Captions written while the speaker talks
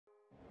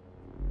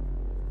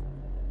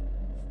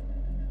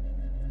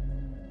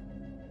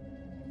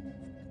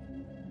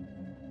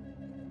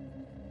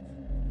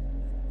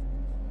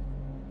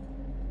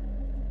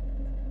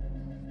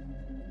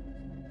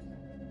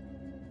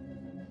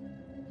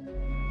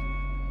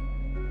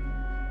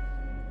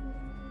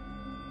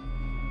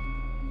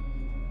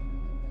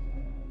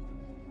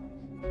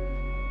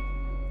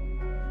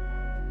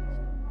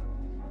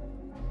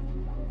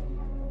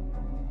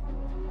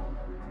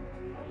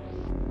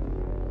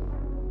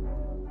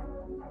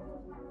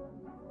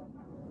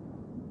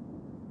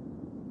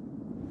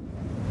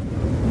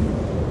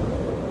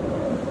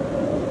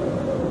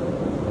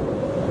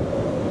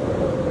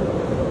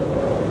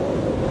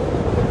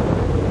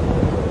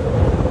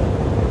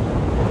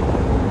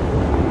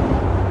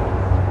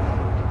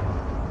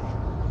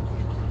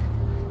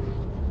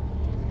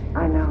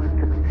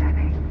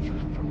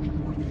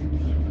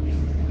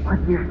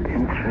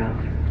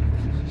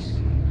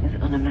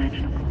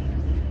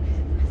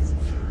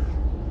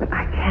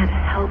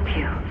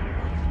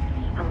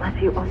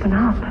you open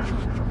up.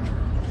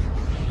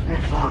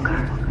 Miss Walker.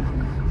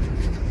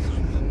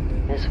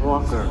 Miss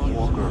Walker.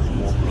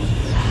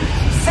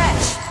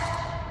 Fetch!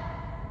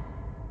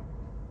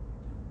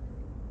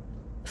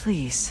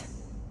 Please,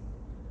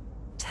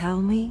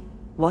 tell me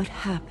what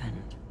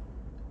happened.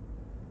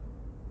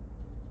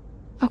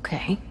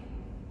 Okay.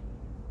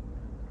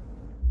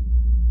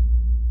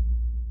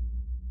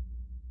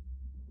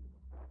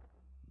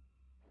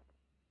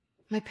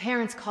 My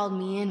parents called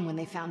me in when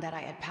they found out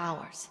I had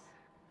powers.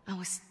 I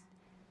was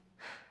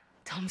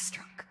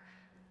dumbstruck.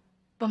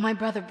 But my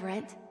brother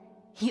Brent,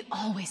 he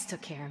always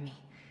took care of me.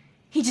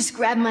 He just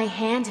grabbed my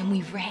hand and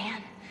we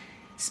ran.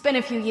 Spent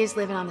a few years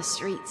living on the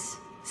streets,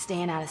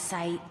 staying out of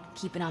sight,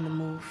 keeping on the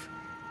move.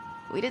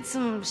 We did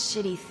some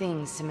shitty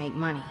things to make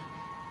money.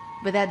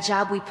 But that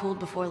job we pulled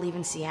before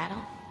leaving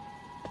Seattle,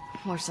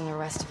 worse than the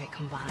rest of it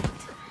combined.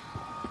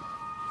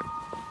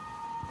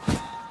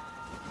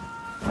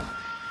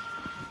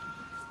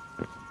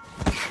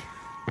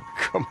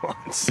 Come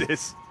on,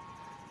 sis.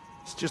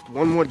 It's just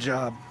one more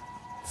job.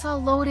 It's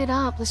all loaded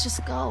up. Let's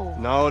just go.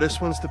 No,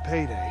 this one's the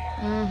payday.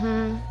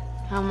 Mm-hmm.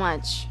 How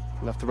much?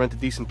 Enough to rent a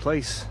decent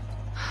place.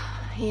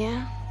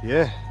 Yeah?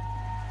 Yeah.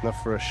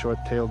 Enough for a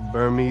short-tailed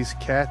Burmese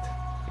cat.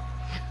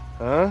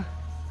 Huh?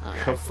 Oh,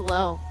 that's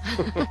low.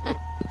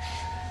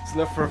 It's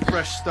enough for a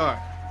fresh start.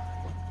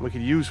 We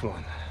could use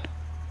one.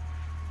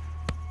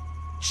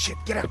 Shit,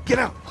 get out, get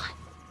out! What?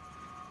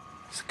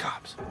 It's the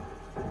cops.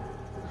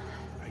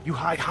 You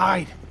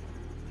hide.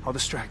 I'll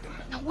distract them.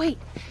 No, wait.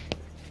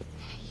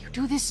 You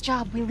do this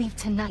job, we leave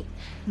tonight.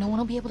 No one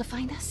will be able to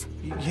find us?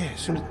 Yeah, as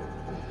soon as...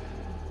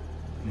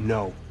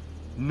 No.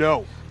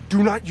 No.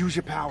 Do not use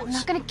your powers. I'm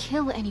not gonna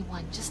kill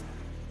anyone. Just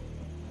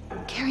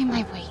carry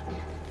my weight.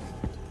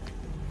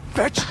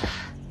 Fetch!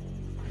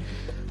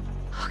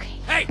 Okay.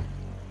 Hey!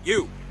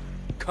 You!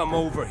 Come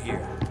over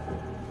here.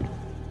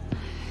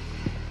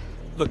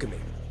 Look at me.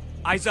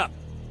 Eyes up.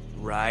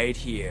 Right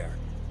here.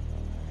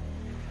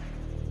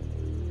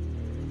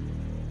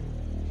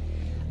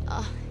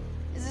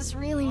 Is this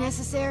really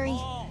necessary?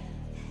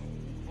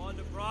 On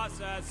the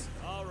process.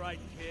 All right,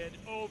 kid.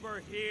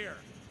 Over here.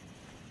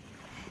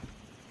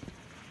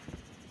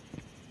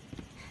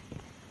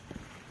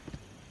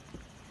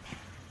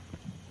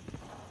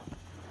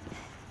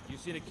 You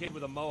seen a kid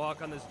with a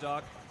mohawk on this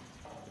dock?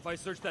 If I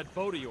search that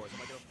boat of yours,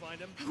 am I gonna find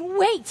him?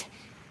 Wait!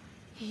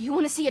 You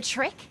want to see a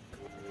trick?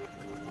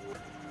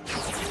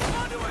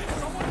 Onto it!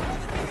 Someone hold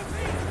the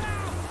DUP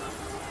now!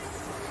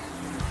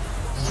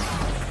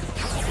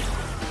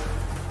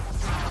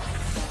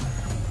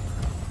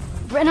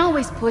 Brent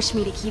always pushed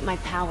me to keep my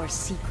powers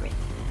secret.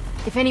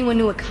 If anyone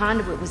knew a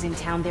conduit was in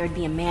town, there'd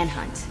be a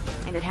manhunt.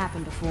 And it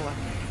happened before.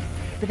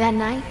 But that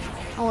night,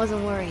 I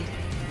wasn't worried.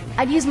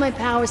 I'd use my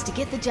powers to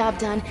get the job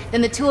done,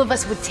 then the two of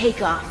us would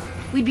take off.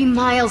 We'd be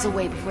miles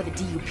away before the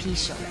DUP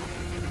showed up.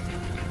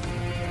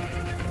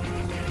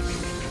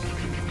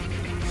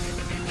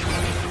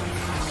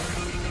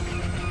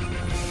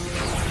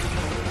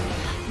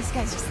 These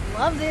guys just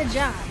love their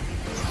job.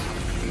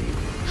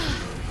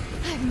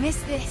 I've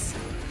missed this.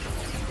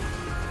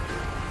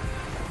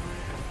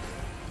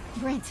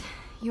 Brent,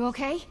 you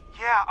okay?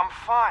 Yeah, I'm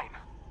fine.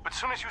 But as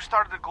soon as you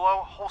started to glow,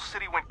 whole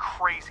city went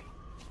crazy.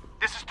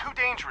 This is too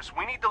dangerous.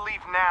 We need to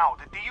leave now.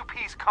 The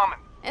DUP's coming.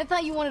 I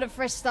thought you wanted a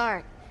fresh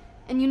start.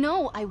 And you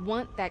know I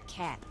want that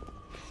cat.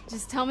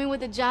 Just tell me what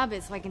the job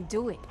is so I can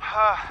do it.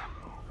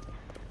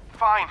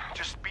 Fine.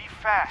 Just be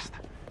fast.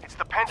 It's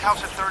the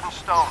penthouse at 3rd and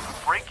Stone.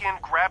 Break in,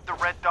 grab the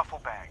red duffel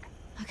bag.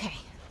 Okay.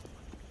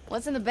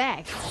 What's in the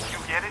bag? You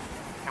get it?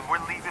 And we're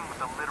leaving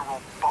with a literal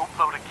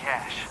boatload of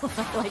cash.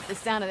 I like the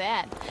sound of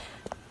that.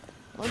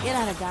 We'll get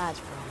out of Dodge,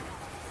 bro.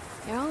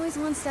 You're always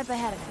one step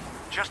ahead of me.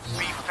 Just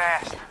be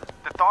fast.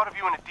 The thought of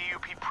you in a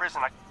DUP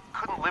prison, I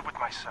couldn't live with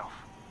myself.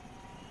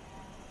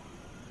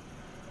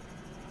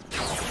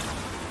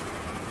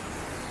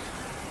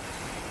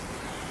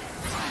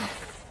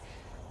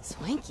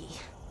 Swanky.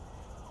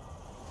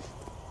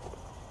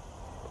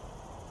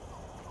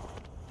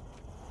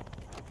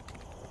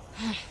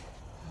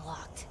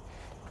 Locked.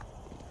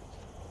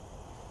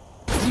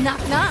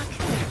 Knock, knock!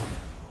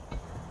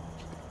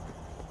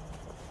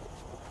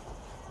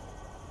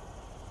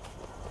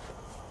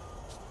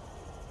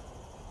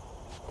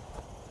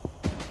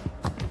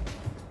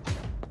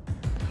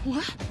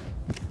 What?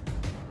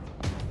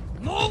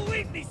 No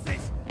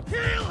witnesses!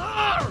 Kill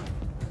her!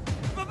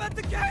 Prevent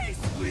the case!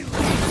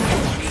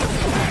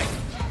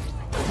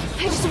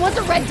 I just want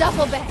the red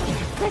duffel bag.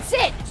 That's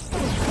it!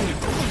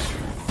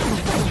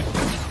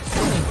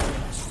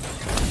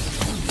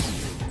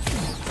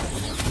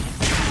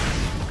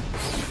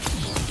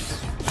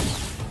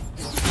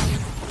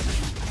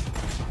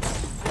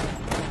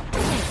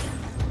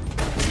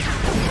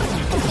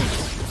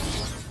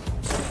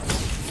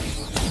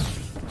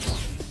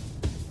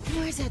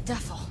 Where's that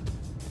duffel?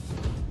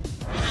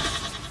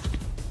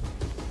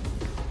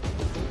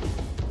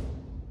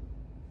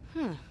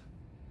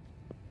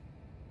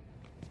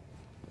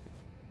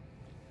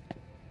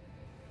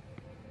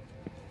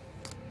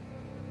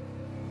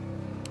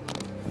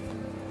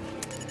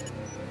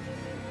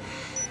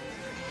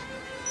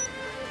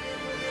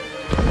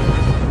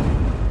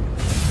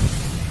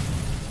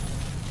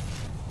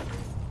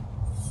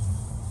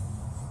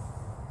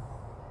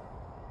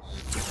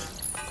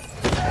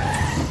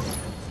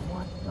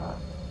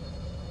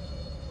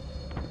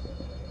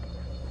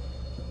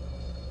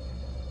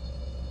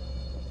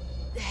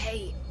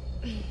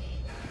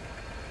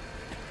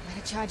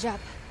 Charge up.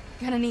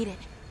 Gonna need it.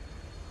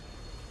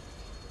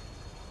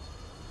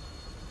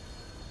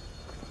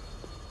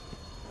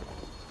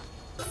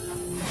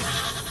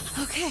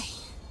 Okay.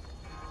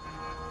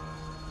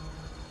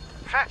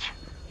 Fetch,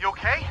 you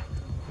okay?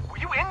 Were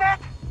you in that?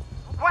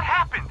 What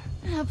happened?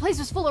 The place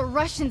was full of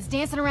Russians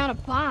dancing around a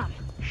bomb.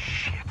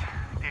 Shit.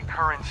 The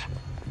occurrence.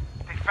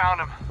 They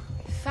found him.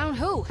 Found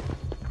who?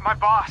 My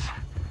boss.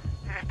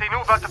 If they knew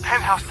about the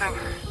penthouse, then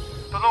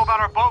they'll know about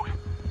our boat.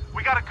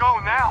 We gotta go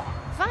now.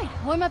 Fine,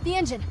 warm up the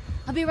engine.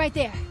 I'll be right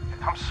there.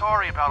 I'm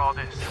sorry about all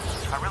this.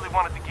 I really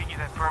wanted to get you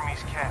that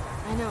Burmese cat.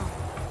 I know.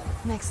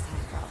 Next time.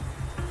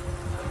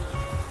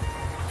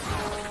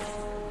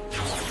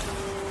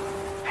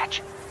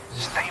 Fetch,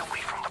 stay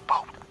away from the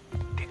boat.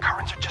 The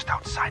occurrence are just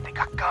outside. They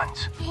got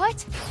guns.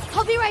 What?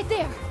 I'll be right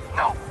there.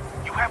 No,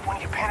 you have one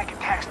of your panic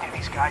attacks near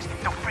these guys.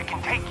 They'll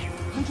freaking take you.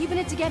 I'm keeping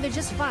it together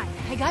just fine.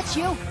 I got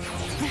you.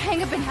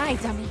 Hang up and hide,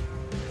 dummy.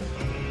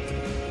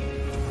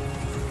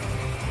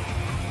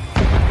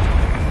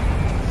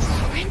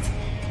 Brent?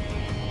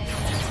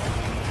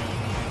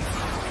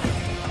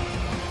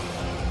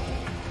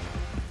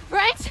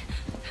 Brent?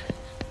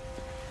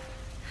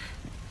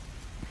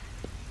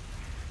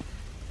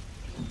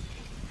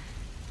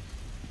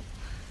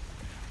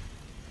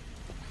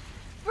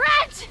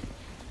 Brent!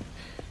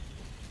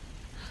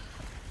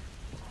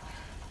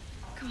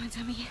 Come on,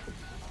 dummy.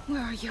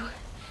 Where are you?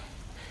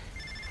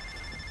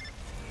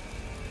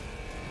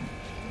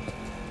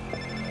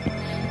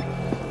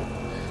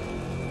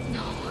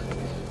 No.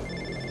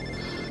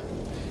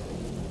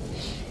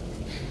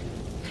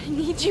 I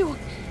need you.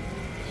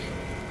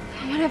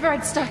 Whenever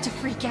I'd start to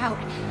freak out,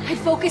 I'd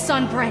focus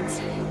on Brent.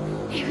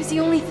 It was the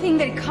only thing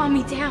that'd calm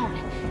me down.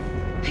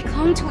 I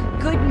clung to a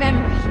good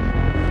memory.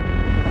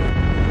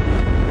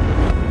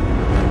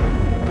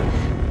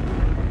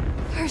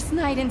 First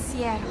night in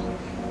Seattle.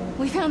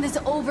 We found this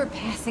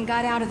overpass and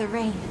got out of the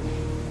rain.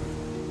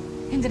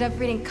 Ended up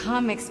reading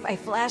comics by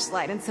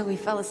flashlight until we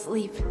fell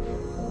asleep.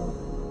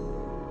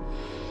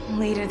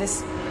 Later,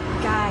 this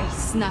guy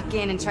snuck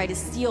in and tried to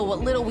steal what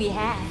little we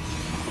had.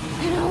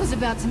 And I was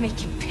about to make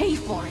him pay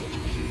for it.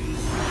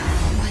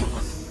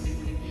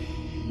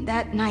 But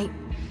that night,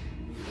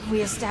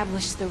 we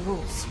established the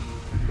rules.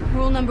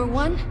 Rule number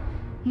 1,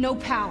 no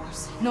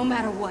powers, no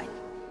matter what.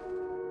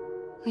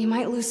 We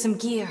might lose some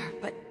gear,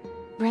 but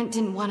Brent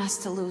didn't want us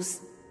to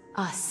lose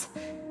us.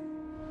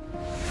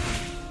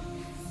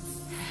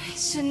 I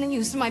shouldn't have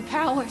used my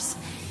powers.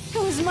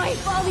 It was my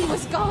fault he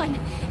was gone.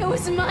 It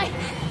was my...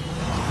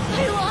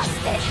 I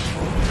lost it!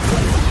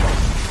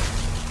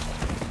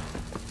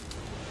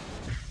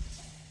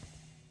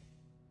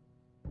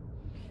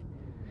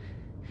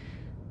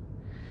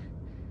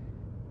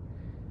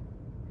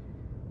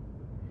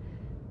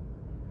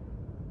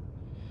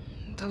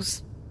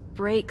 Those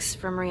breaks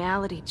from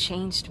reality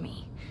changed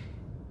me.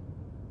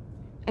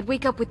 I'd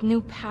wake up with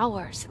new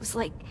powers. It was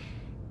like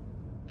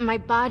my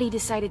body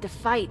decided to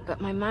fight, but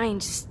my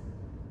mind just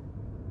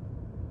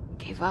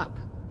gave up.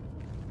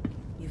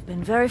 You've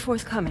been very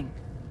forthcoming,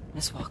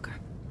 Miss Walker.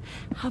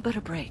 How about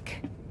a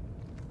break?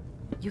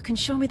 You can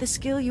show me the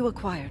skill you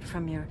acquired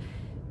from your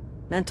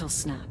mental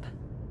snap.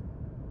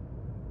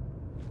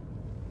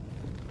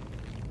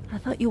 I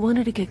thought you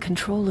wanted to get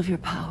control of your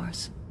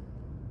powers.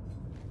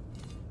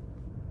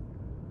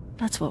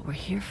 That's what we're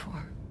here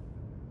for.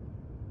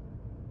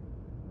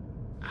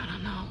 I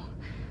don't know.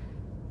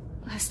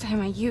 Last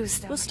time I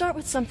used them... We'll start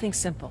with something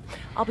simple.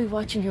 I'll be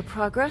watching your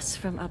progress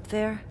from up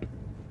there.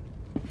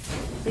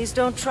 Please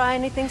don't try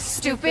anything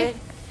stupid.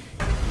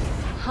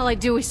 All I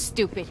do is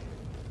stupid.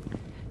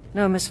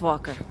 No, Miss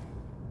Walker.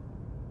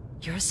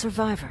 You're a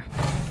survivor.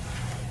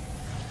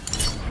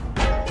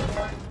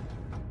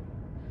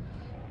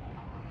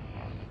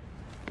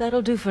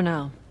 That'll do for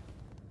now.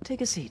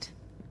 Take a seat.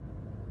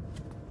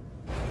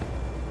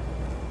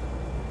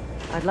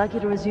 I'd like you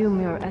to resume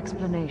your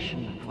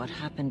explanation of what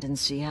happened in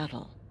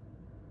Seattle.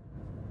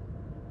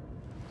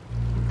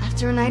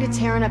 After a night of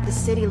tearing up the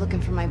city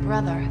looking for my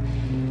brother,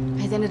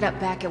 I ended up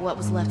back at what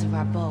was left of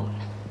our boat.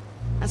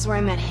 That's where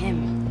I met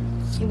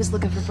him. He was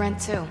looking for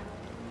Brent, too.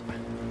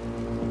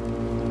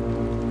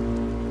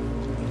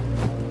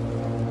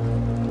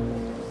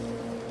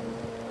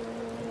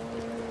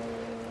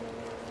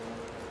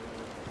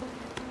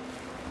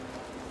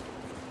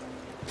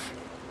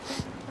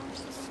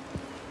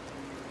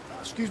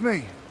 Excuse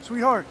me,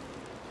 sweetheart.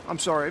 I'm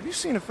sorry, have you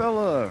seen a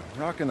fella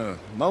rocking a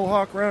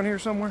mohawk around here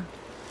somewhere?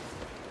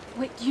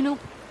 Wait, do you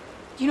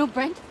know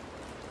Brent?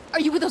 Are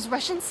you with those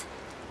Russians?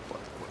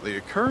 What, the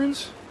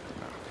occurrence?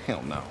 No,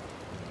 hell no.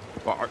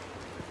 Well,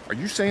 are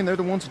you saying they're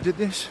the ones who did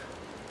this?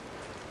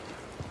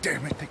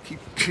 Damn it, they keep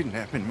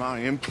kidnapping my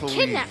employees.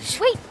 Kidnapped?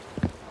 Wait!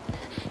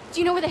 Do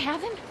you know where they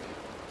have him?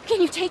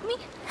 Can you take me?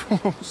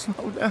 Oh,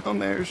 slow down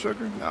there,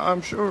 sugar. Now,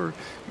 I'm sure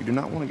you do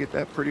not want to get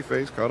that pretty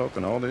face caught up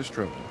in all this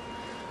trouble.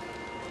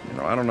 You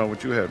know, I don't know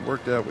what you had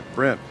worked out with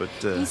Brent, but,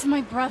 He's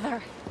my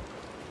brother.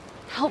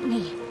 Help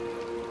me.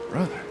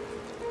 Brother?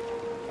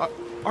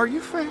 Are you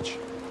Fetch?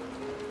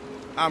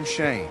 I'm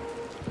Shane.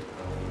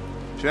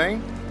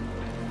 Shane?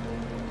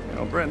 You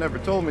know, Brent never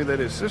told me that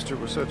his sister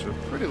was such a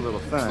pretty little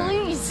thing.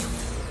 Please.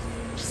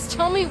 Just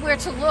tell me where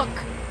to look.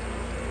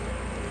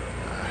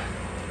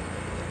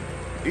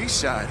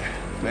 East side,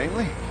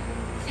 mainly.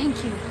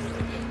 Thank you.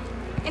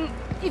 And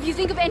if you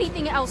think of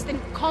anything else, then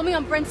call me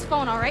on Brent's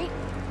phone, all right?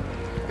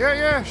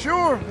 Yeah,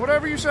 sure.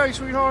 Whatever you say,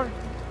 sweetheart.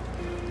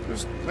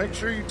 Just make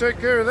sure you take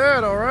care of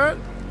that, all right?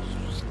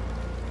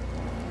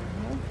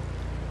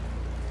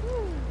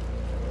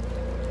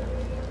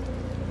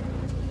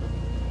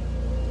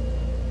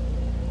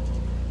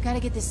 Gotta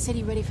get this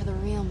city ready for the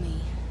real me.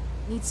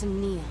 Need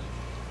some neon.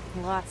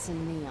 Lots of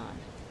neon.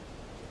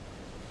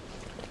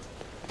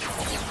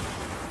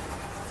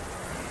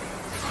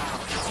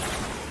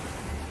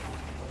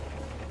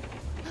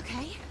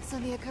 Okay, so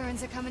the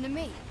occurrence are coming to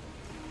me.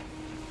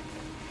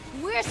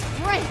 Where's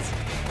Brent?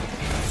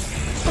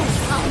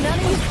 Oh, none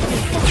of you.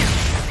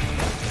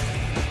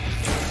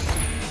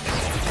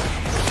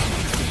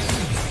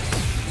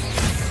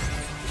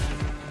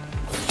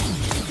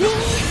 Ding!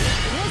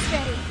 Wheels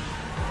ready.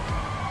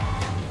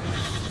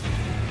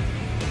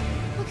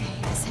 Okay,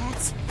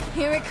 asshats.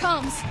 Here it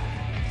comes.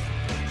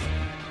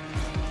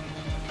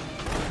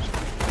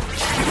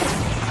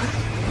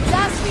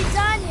 That's me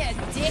done, you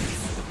dicks.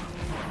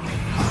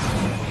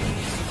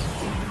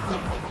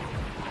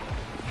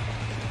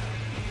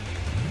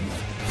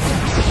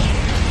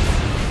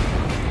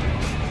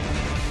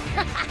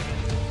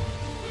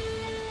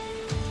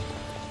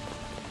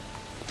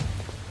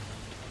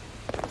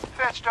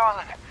 Fetch,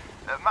 darling.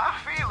 My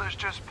feelers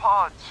just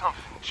pawed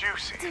something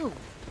juicy. Dude.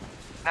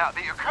 Now,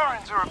 the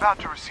Occurrens are about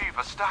to receive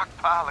a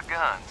stockpile of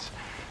guns.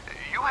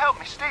 You help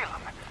me steal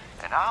them,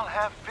 and I'll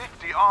have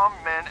 50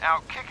 armed men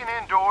out kicking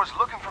indoors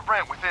looking for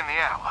Brent within the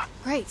hour.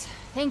 Great,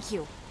 thank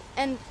you.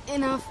 And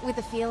enough with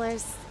the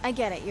feelers. I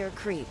get it, you're a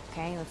creep,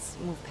 okay? Let's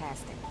move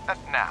past it.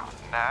 Now,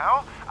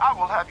 I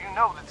will have you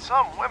know that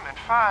some women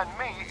find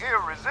me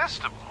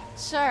irresistible.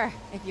 Sure,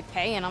 if you're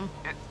paying them.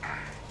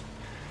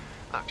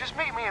 Look, just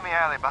meet me in the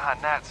alley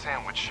behind that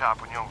sandwich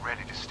shop when you're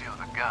ready to steal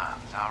the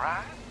guns, all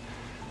right?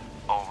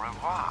 Au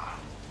revoir.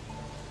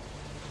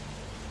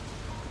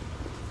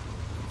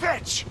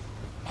 Fetch!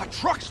 My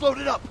truck's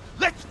loaded up.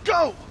 Let's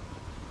go!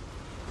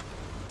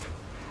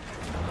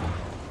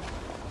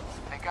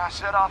 Think I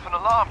set off an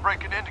alarm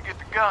breaking in to get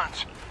the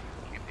guns.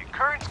 If the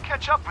Occurrens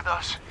catch up with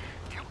us,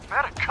 you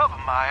better cover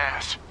my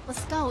ass.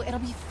 Let's go, it'll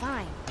be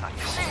fine. Now,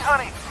 you see,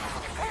 honey,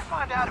 if they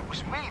find out it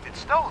was me that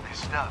stole this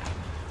stuff,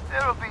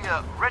 there'll be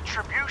a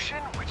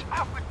retribution which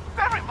I would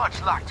very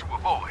much like to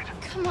avoid.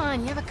 Come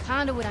on, you have a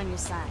conduit on your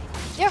side.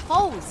 They're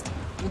hosed.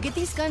 We'll get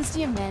these guns to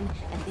your men,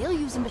 and they'll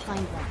use them to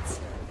find Brent.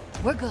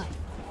 We're good.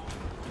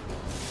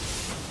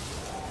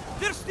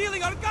 They're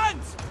stealing our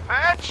guns!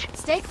 Fetch!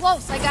 Stay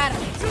close, I got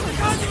him. Shoot the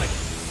conduit!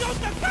 Shoot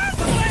the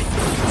conduit!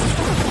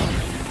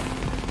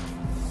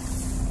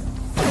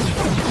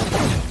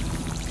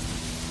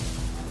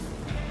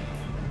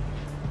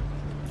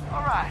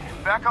 All right,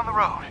 back on the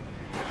road.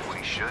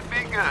 We should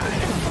be good.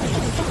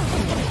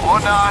 Or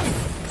not.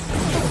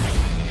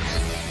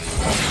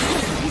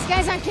 These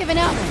guys aren't giving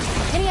up.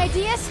 Any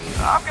ideas?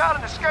 I've got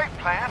an escape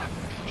plan.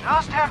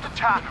 Just have to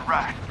time it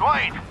right.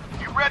 Dwayne,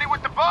 you ready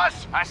with the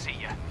bus? I see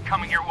you.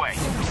 Coming your way.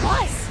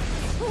 Buzz!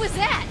 Who was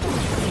that?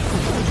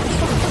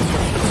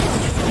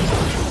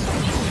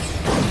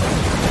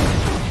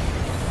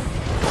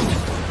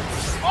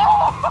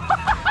 Oh!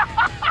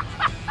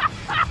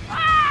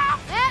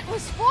 That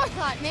was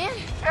forethought, man.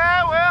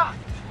 Yeah, well,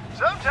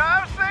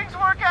 sometimes things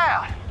work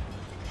out.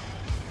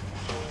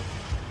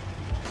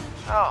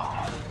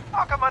 Oh,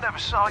 how come I never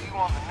saw you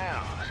on the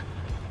news?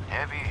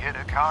 Heavy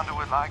hitter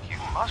conduit like you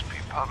must be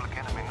public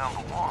enemy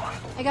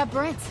 #1. I got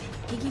Brent.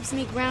 He keeps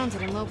me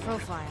grounded and low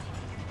profile.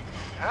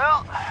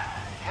 Well,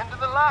 end of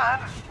the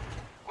line.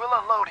 We'll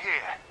unload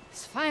here.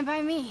 It's fine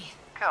by me.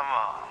 Come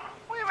on.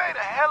 We made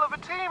a hell of a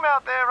team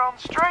out there on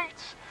the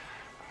streets.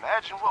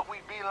 Imagine what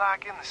we'd be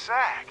like in the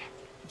sack.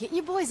 Get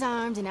your boys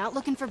armed and out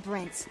looking for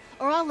Brent,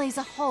 or I'll laze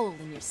a hole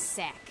in your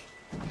sack.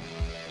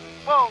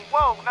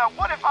 Whoa, now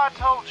what if I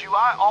told you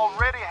I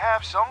already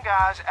have some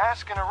guys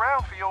asking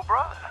around for your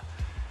brother?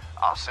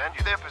 I'll send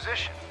you their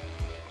position.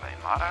 They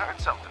might have heard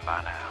something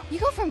by now. You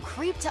go from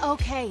creep to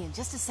okay in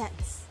just a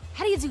sentence.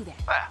 How do you do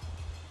that? Well,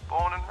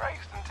 born and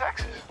raised in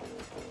Texas.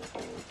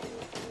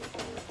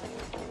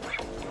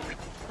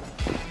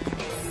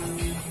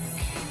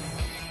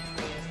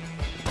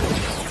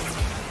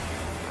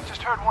 I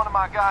just heard one of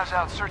my guys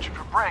out searching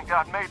for Brent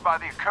got made by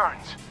the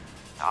Occurrens.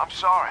 Now, I'm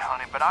sorry,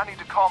 honey, but I need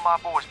to call my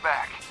boys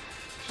back.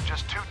 It's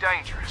just too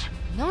dangerous.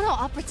 No,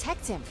 I'll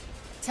protect him.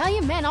 Tell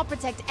your men I'll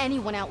protect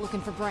anyone out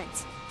looking for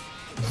Brent.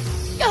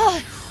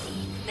 Ugh!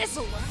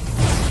 This'll work.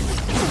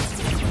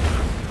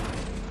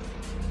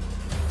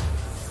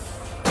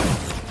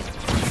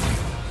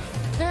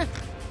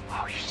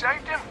 Oh, you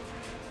saved him?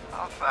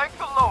 Oh, thank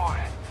the Lord.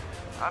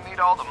 I need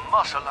all the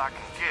muscle I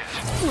can get.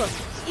 Look,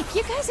 if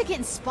you guys are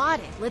getting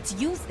spotted, let's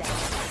use that.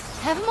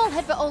 Have them all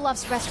head for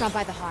Olaf's restaurant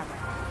by the harbor.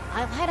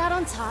 I'll head out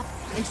on top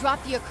and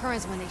drop the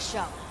Occurrens when they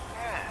show.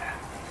 Yeah,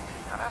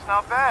 now that's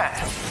not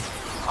bad.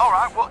 All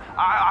right, well,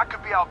 I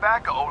could be out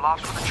back of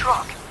Olaf's with a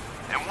truck.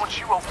 and once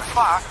you open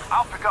fire,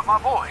 I'll pick up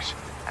my boys,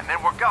 and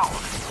then we're gone.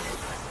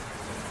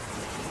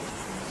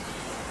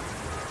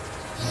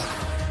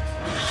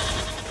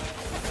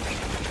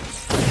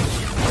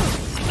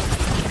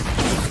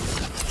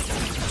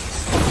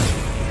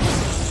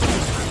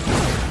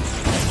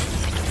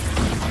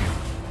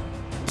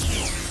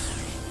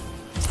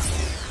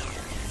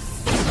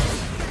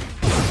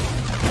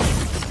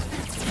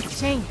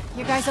 Shane,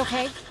 you guys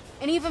okay?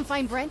 Any of them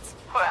find Brent?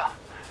 Well,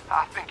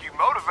 I think you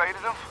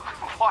motivated them.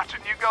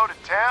 Watching you go to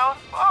town?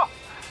 Oh,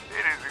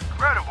 it is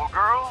incredible,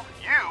 girl.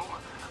 You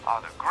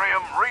are the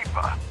Grim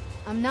Reaper.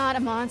 I'm not a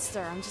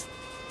monster,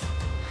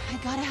 I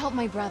gotta help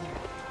my brother.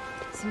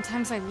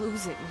 Sometimes I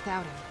lose it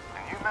without him.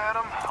 And you,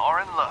 madam,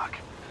 are in luck.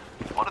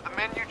 One of the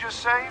men you just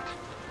saved,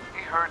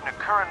 he heard an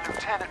current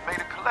lieutenant made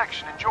a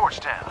collection in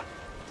Georgetown.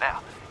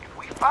 Now, if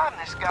we find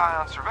this guy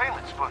on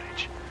surveillance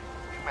footage,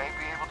 we may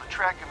be able to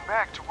track him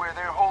back to where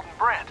they're holding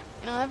Brent.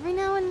 Every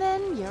now and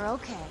then, you're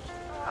okay.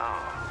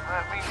 Oh,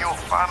 that mean you're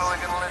finally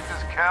gonna let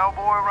this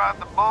cowboy ride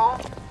the bull?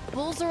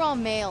 Bulls are all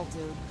male,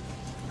 dude.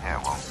 Yeah,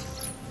 well,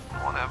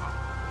 whatever.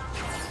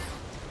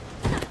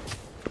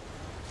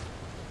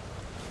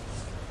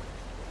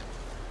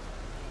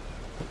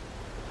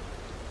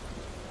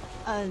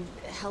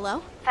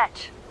 Hello?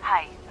 Fetch.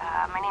 Hi,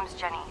 my name's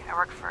Jenny. I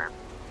work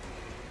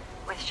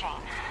with Shane.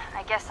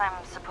 I guess I'm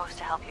supposed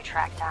to help you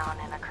track down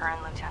a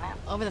current lieutenant.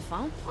 Over the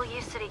phone? We'll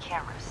use city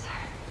cameras.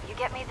 You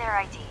get me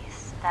their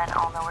IDs, then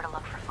I'll know where to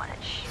look for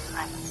footage.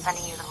 I'm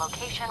sending you the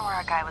location where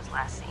our guy was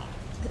last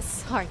seen.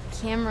 Sorry,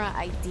 camera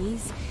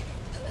IDs?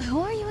 Who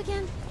are you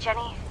again?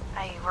 Jenny,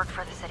 I work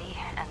for the city,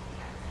 and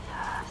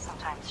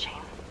sometimes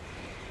Shane.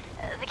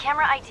 The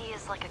camera ID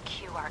is like a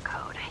QR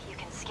code. You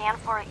can scan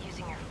for it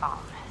using your phone.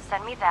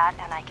 Send me that,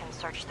 and I can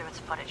search through its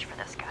footage for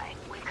this guy.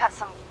 We've got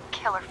some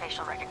killer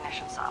facial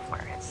recognition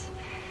software. It's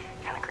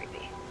kind of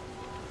creepy.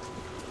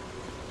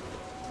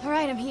 All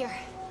right, I'm here.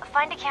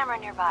 Find a camera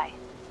nearby.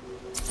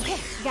 Okay,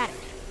 got it.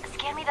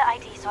 Scan me the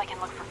ID so I can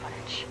look for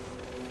footage.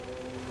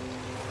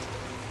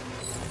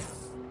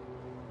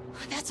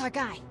 That's our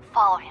guy.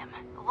 Follow him.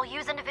 We'll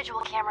use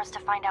individual cameras to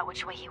find out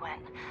which way he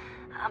went.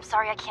 I'm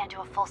sorry I can't do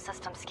a full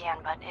system scan,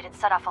 but it'd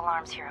set off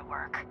alarms here at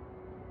work.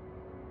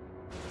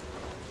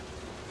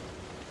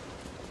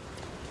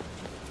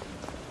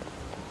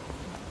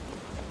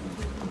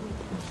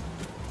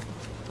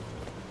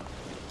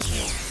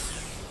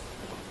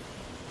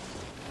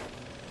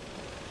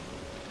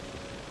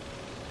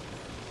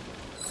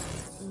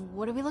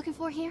 What are we looking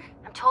for here?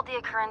 I'm told the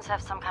Occurrence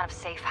have some kind of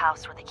safe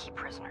house where they keep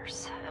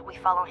prisoners. We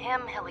follow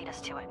him, he'll lead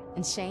us to it.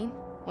 And Shane?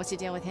 What's your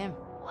deal with him?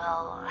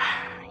 Well,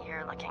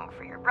 you're looking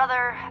for your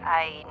brother.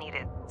 I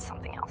needed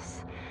something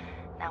else.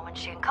 Now when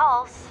Shane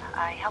calls,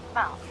 I help him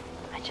out.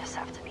 I just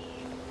have to be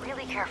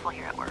really careful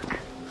here at work.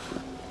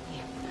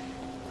 Yeah.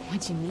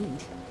 What you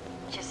need?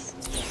 Just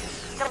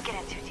don't get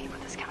in too deep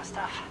with this kind of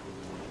stuff.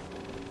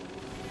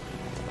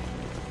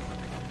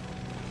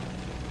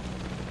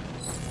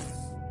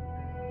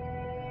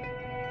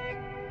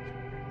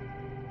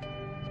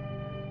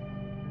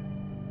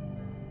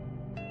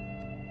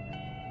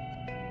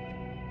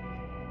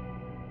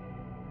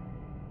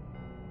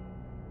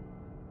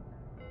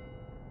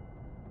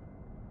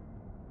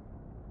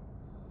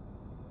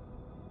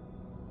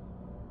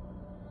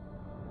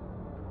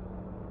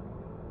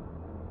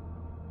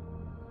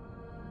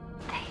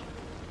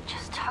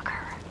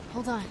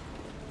 Hold on.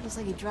 Looks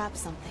like he dropped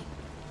something.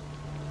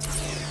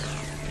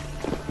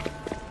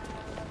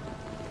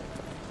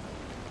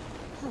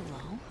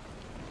 Hello?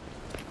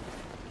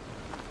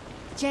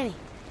 Jenny,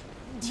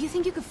 do you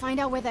think you could find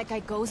out where that guy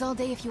goes all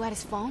day if you had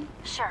his phone?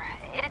 Sure.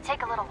 It'd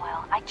take a little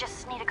while. I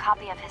just need a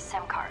copy of his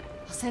SIM card.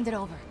 I'll send it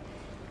over.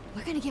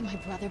 We're gonna get my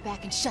brother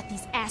back and shut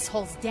these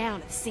assholes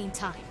down at the same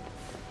time.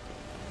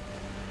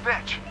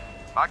 Fetch.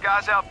 My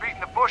guys out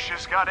beating the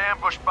bushes got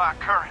ambushed by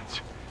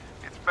Occurrence.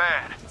 It's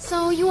bad.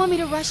 So you want me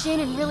to rush in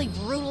and really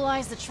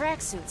brutalize the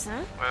tracksuits,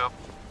 huh? Well,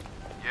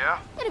 yeah.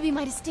 It'd be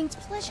my distinct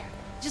pleasure.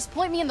 Just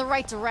point me in the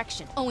right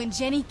direction. Oh, and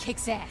Jenny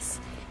kicks ass.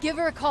 Give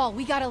her a call.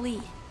 We got a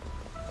lead.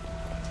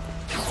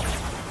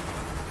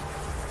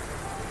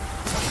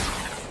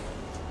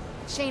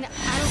 Shane,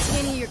 I don't see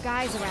any of your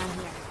guys around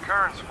here.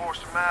 Kearns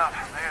forced them out.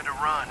 They had to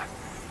run.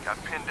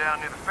 Got pinned down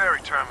near the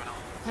ferry terminal.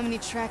 How many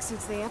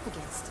tracksuits they up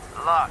against?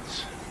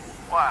 Lots.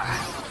 Why?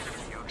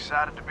 You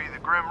excited to be the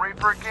Grim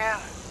Reaper again?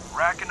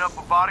 Racking up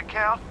a body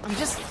count? I'm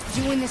just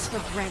doing this for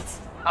Brent.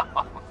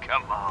 Oh,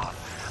 come on.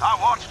 I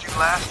watched you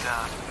last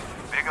time.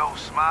 Big old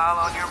smile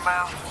on your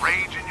mouth,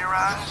 rage in your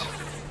eyes.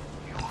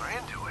 You were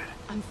into it.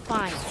 I'm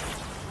fine.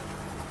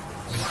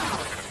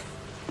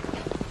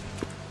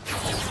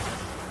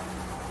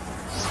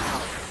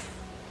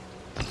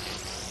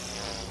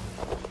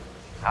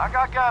 I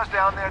got guys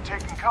down there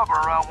taking cover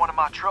around one of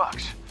my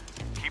trucks.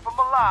 Keep them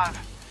alive,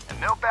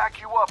 and they'll back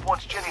you up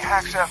once Jenny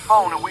hacks that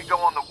phone and we go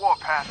on the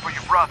warpath for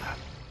your brother.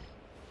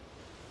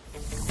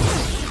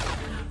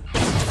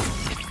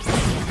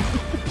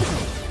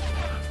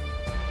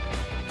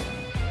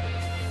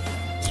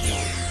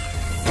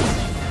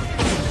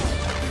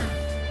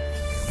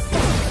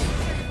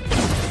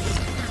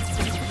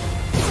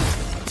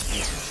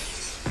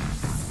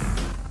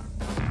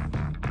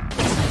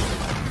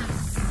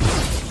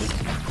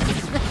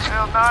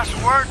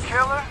 Nice work,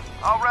 killer.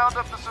 I'll round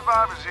up the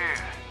survivors here.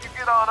 You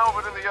get on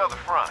over to the other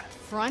front.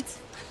 Front?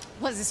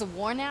 Was this a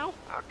war now?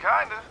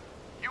 Kinda.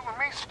 You and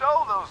me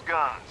stole those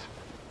guns.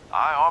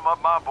 I arm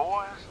up my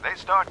boys, they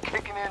start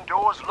kicking in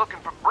doors looking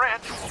for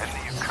Brent, and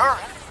the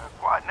occurrence,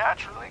 quite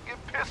naturally, get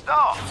pissed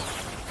off.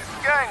 It's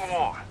a gang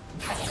war.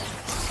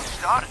 You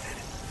started it.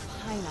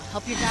 Fine, I'll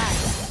help your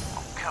guys.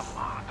 Oh, come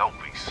on,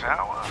 don't be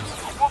sour.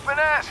 We're whooping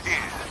ass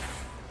here.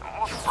 And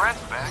once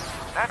Brent's back,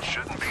 that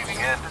shouldn't be the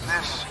end of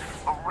this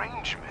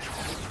arrangement.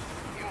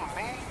 You and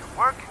me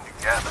working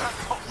together,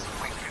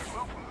 we can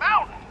move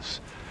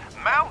mountains.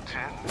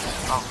 Mountains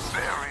are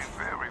very,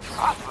 very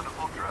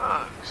profitable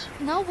drugs.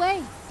 No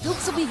way.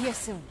 Dukes will be here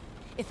soon.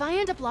 If I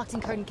end up locked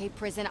in Curtain Cape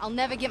Prison, I'll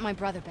never get my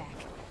brother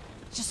back.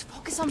 Just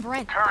focus on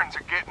Brent. Currens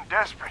are getting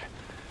desperate.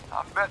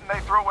 I'm betting they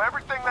throw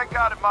everything they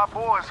got at my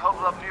boys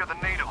huddled up near the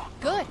Needle.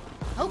 Good.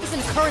 Hope is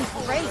in Current's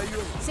parade.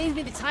 Saves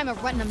me the time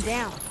of running them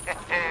down.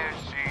 There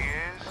she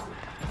is.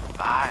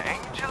 My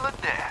angel of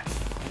death.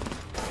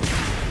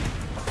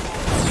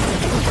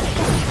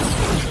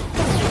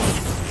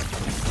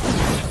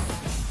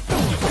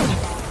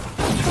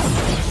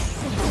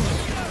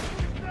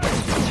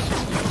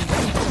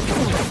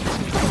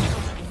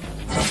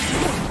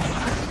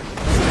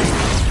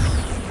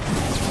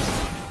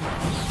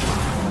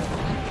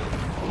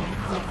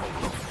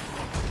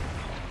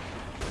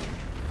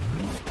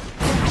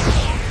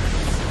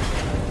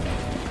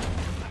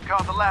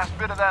 Caught the last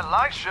bit of that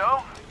light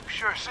show. You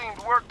sure seemed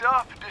worked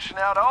up, dishing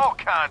out all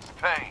kinds of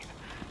pain.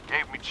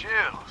 Gave me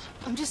chills.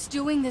 I'm just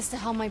doing this to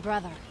help my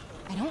brother.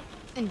 I don't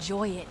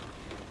enjoy it.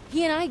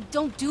 He and I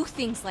don't do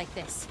things like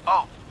this.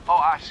 Oh,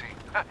 I see.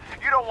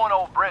 You don't want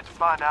old Brent to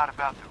find out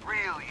about the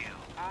real you.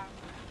 Hmm?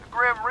 The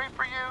Grim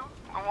Reaper you?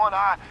 The one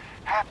I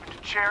happen to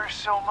cherish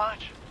so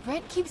much?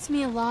 Brent keeps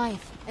me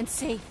alive and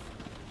safe.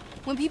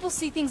 When people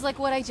see things like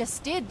what I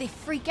just did, they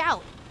freak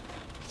out.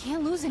 I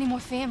can't lose any more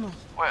family.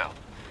 Well,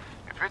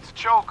 if it's a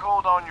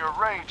chokehold on your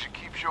rage that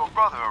keeps your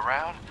brother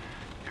around,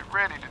 get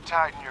ready to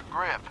tighten your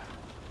grip.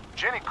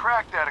 Jenny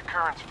cracked that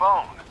occurrence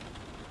phone.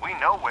 We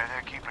know where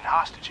they're keeping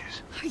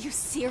hostages. Are you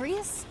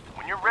serious?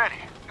 When you're ready,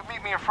 you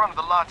meet me in front of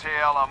the Latte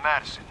Al on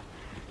Madison.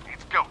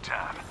 It's go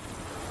time.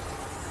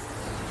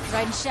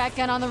 Riding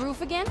shotgun on the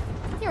roof again?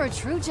 You're a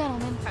true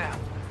gentleman. Yeah,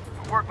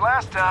 it worked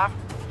last time.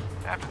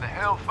 After the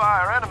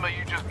hellfire enema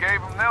you just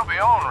gave them, they'll be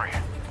ornery.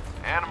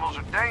 Animals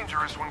are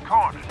dangerous when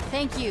cornered.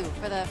 Thank you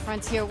for the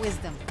frontier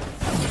wisdom.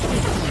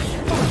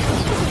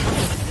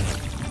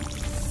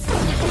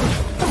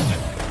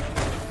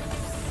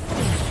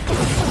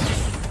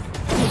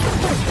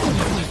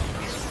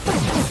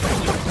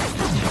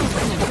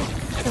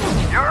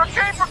 You're a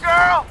keeper,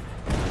 girl!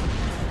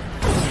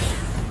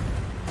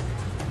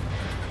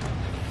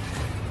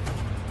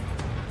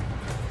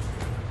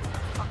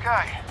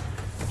 Okay.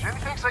 Jenny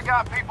thinks they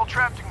got people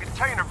trapped in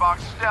container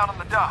boxes down on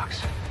the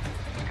docks.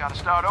 Gotta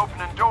start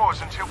opening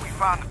doors until we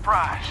find the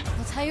prize.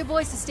 I'll tell your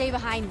boys to stay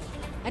behind me.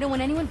 I don't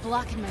want anyone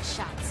blocking my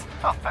shots.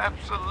 Oh,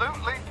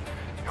 absolutely.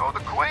 You're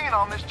the queen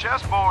on this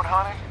chessboard,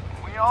 honey.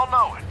 We all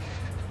know it.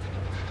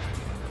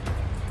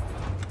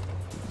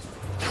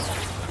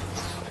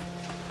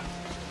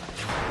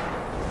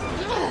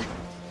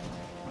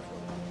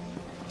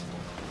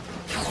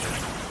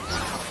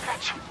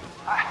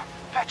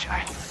 Fetch.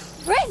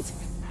 Brent!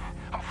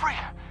 I'm free.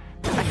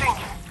 I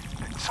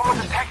think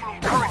someone's attacking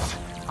the occurrence.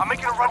 I'm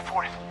making a run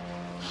for it.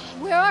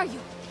 Where are you?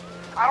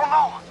 I don't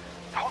know.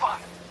 Hold on.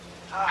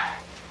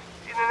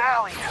 In an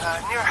alley,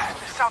 near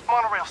the South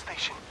Monorail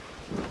station.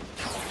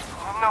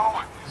 Oh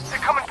no, they're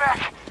coming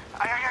back.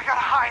 I gotta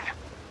hide.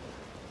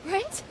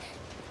 Brent?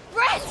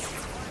 Brent!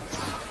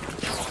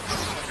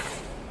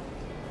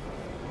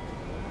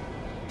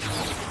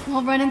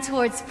 While running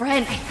towards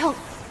Brent, I felt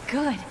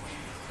good.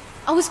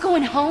 I was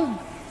going home.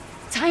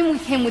 Time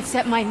with him would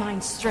set my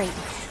mind straight.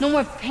 No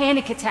more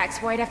panic attacks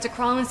where I'd have to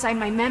crawl inside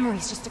my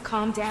memories just to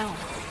calm down.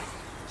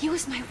 He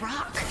was my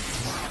rock.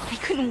 I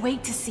couldn't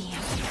wait to see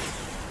him.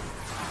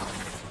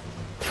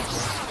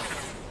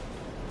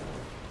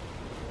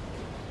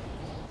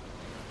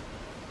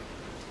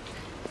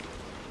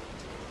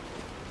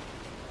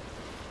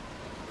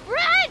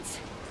 Brent!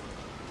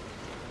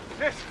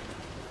 Yes.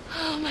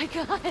 Oh my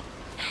god.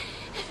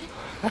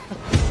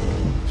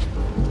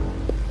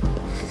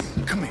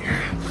 Come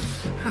here.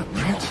 Hi,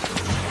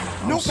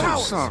 Brent. No so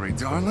sorry,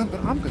 darling,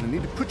 but I'm gonna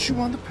need to put you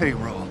on the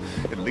payroll.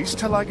 At least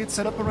till I get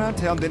set up around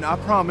town, then I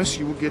promise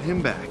you will get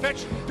him back.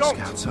 Fetch, don't!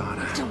 Scout's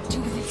honor. Don't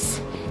do this.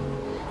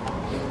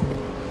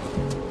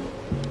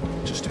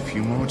 Just a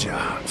few more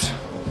jobs.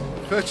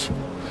 Fetch.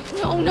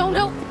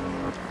 No.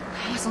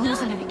 I was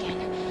losing it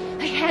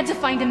again. I had to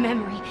find a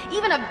memory,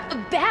 even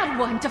a bad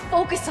one, to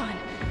focus on,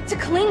 to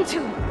cling to.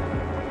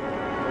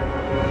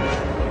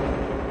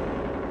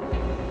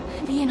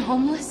 Being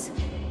homeless?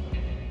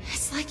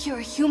 It's like you're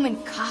a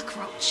human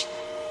cockroach.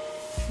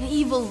 The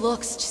evil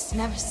looks just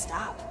never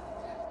stop.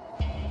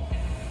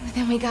 But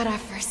then we got our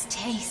first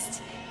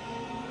taste.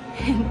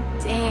 And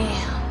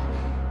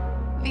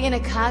damn, being a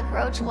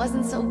cockroach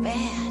wasn't so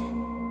bad.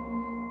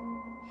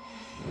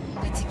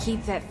 But to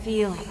keep that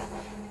feeling,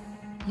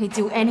 He'd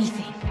do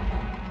anything.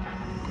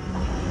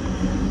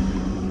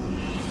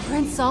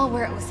 Brent saw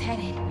where it was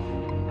headed.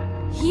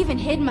 He even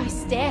hid my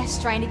stash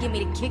trying to get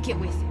me to kick it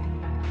with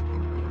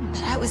him.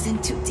 But I was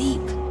in too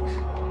deep.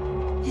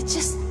 It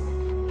just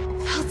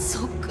felt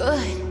so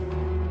good.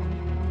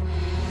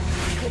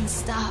 I couldn't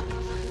stop.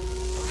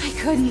 I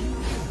couldn't.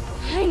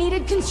 I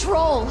needed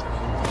control.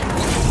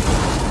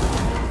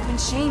 When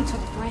Shane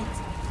took Brent,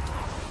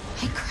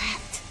 I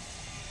cracked.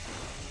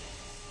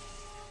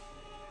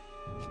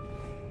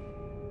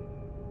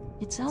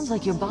 It sounds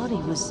like your body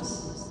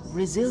was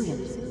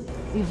resilient,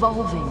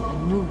 evolving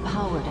a new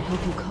power to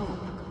help you cope.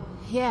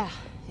 Yeah,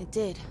 it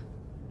did.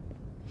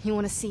 You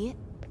wanna see it?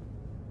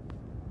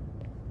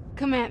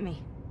 Come at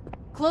me.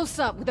 Close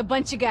up with a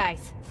bunch of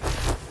guys.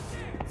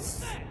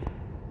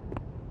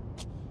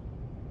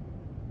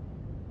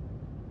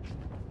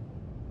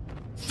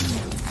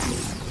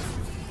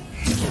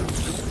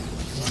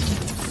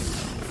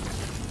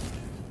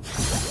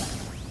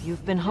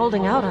 You've been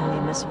holding out on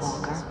me, Miss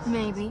Walker.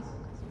 Maybe.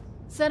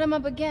 Set him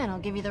up again, I'll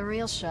give you the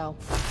real show.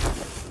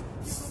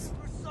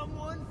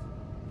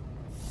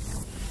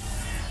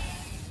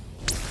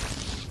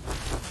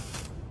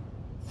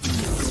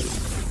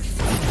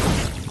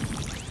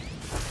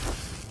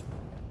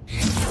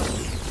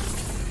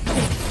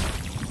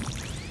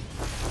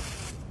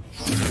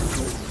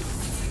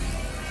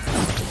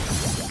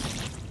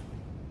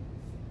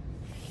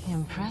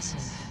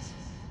 Impressive.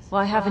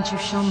 Why haven't you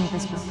shown me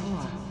this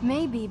before?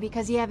 Maybe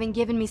because you haven't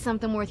given me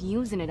something worth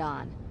using it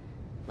on.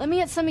 Let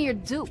me at some of your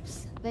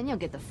dupes, then you'll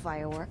get the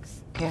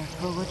fireworks.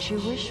 Careful what you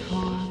wish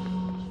for.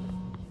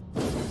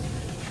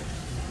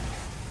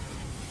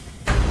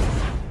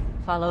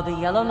 Follow the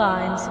yellow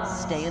lines,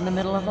 stay in the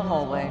middle of the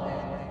hallway.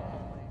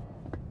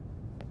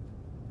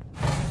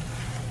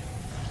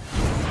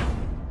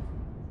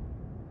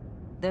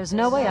 There's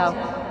no way out.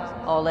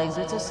 All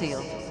exits are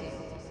sealed.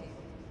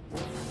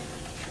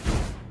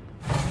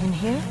 In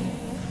here,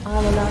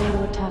 I'll allow you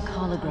to attack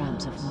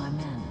holograms of my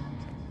men,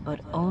 but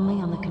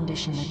only on the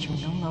condition that you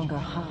no longer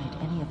hide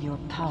any of your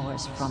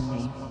powers from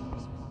me.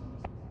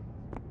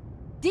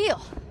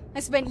 Deal! I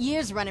spent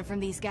years running from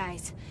these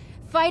guys.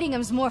 Fighting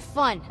them's more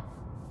fun.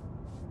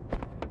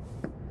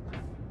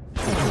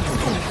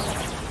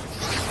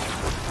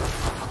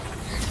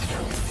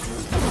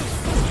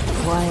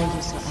 Why are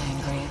you so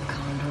angry at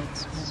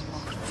conduits, Miss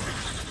Walker?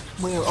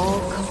 We're all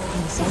cut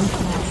from the same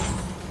cloth.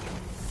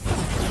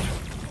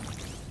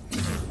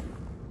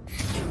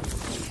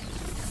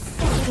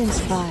 What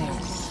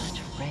inspires such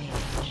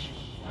rage?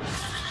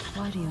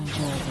 Why do you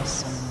enjoy this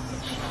so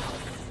much?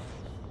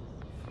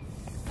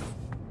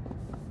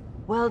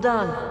 Well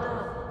done.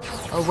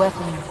 A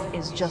weapon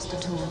is just a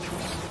tool.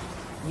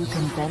 You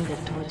can bend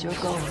it towards your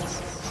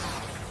goals.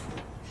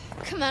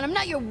 Come on, I'm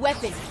not your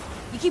weapon.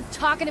 You keep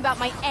talking about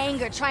my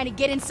anger trying to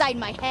get inside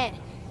my head.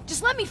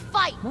 Just let me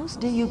fight! Most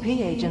DUP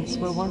agents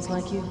were once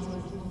like you.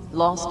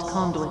 Lost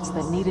conduits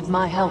that needed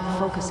my help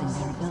focusing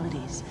their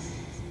abilities.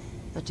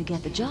 But to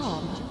get the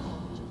job,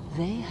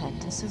 they had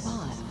to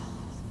survive.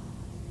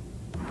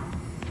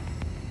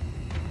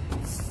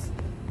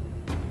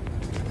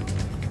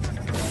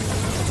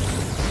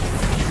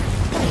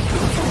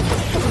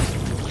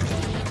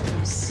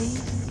 You see,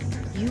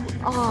 you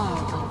are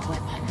a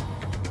weapon.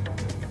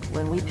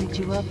 When we picked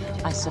you up,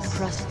 I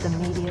suppressed the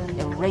media,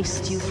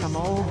 erased you from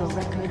all the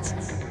records.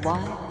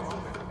 Why?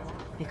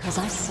 Because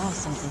I saw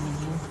something in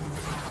you.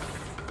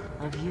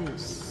 Of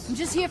use. I'm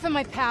just here for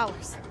my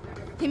powers.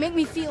 They make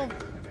me feel...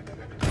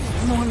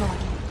 normal.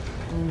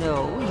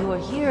 No, you are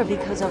here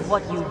because of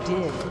what you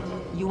did.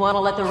 You want to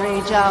let the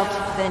rage out,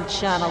 then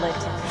channel it.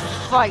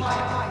 Fight!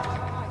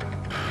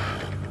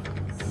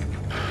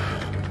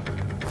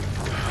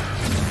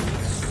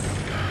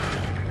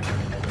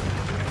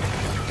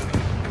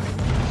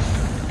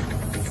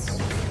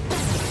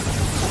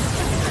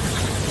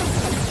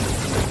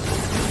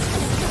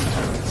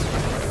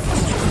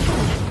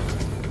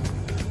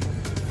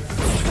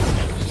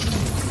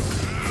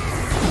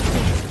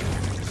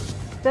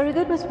 Very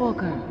good, Miss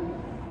Walker.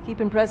 Keep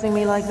impressing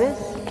me like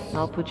this,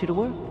 I'll put you to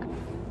work.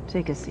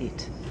 Take a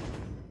seat.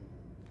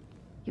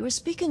 You were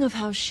speaking of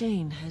how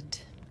Shane had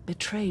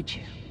betrayed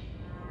you.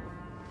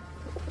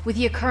 With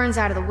the occurrence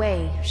out of the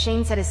way,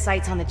 Shane set his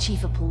sights on the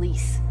chief of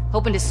police,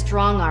 hoping to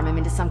strong-arm him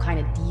into some kind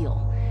of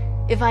deal.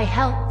 If I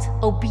helped,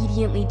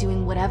 obediently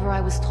doing whatever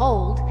I was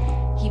told,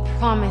 he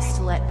promised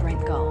to let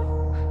Brent go.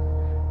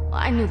 Well,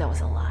 I knew that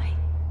was a lie.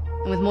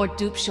 And with more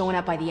dupes showing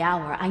up by the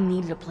hour, I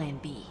needed a plan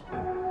B.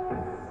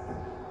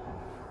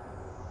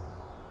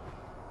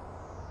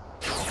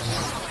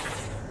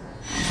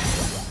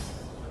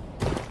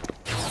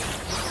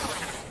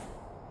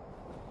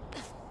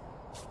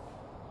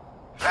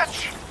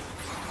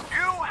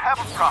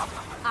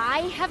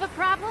 I have a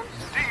problem?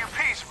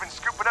 DUP's have been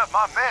scooping up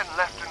my men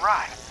left and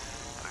right.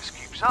 If this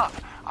keeps up,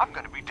 I'm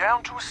gonna be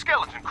down to a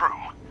skeleton crew.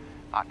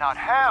 I'd not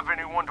have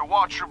anyone to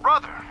watch your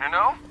brother, you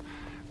know?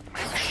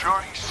 Make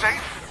sure he's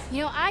safe.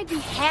 You know, I'd be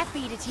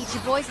happy to teach you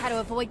boys how to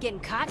avoid getting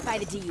caught by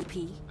the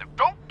DUP. Now,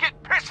 don't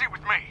get pissy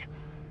with me.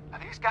 Now,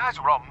 these guys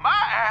were on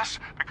my ass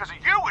because of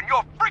you and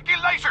your freaky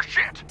laser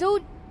shit!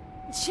 Dude,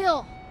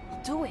 chill.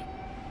 I'll do it.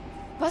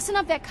 Busting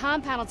up that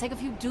compound will take a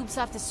few dupes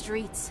off the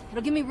streets.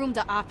 It'll give me room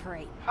to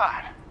operate.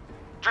 Fine.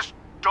 Just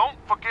don't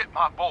forget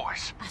my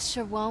boys. I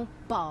sure won't,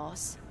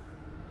 boss.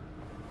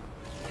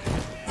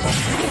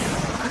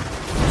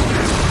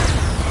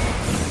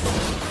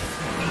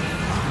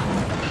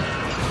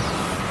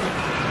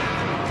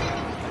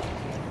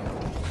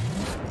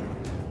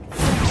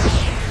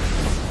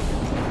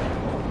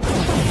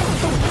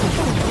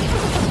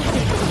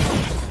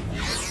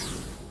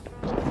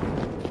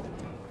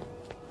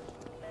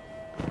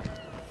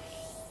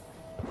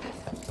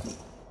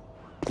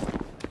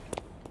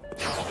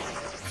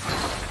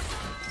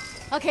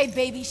 Okay,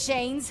 baby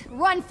Shanes,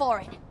 run for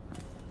it!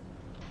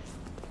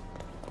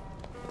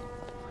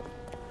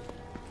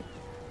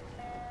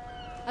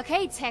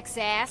 Okay,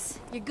 Texas,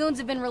 your goons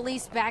have been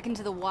released back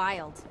into the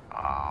wild.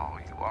 Oh,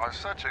 you are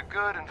such a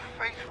good and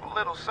faithful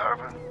little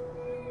servant.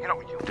 You know,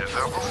 you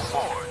deserve a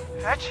reward.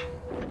 Fetch?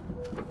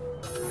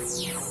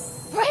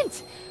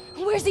 Brent!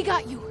 Where's he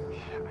got you?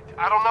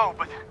 I don't know,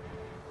 but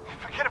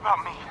forget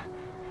about me.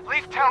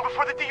 Leave town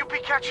before the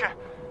DUP catch you.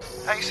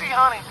 Hey, see,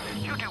 honey,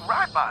 you do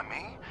right by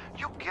me,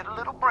 you get a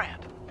little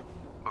Brent.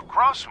 But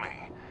cross me,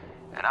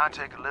 and I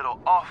take a little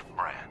off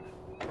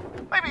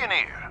Brent. Maybe an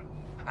ear.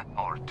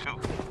 Or two.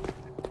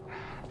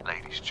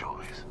 Lady's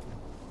choice.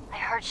 I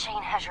heard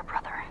Shane has your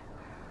brother.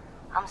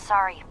 I'm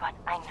sorry, but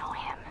I know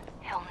him.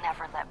 He'll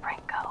never let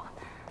Brent go.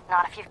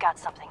 Not if you've got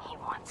something he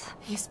wants.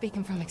 You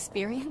speaking from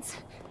experience?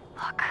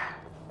 Look,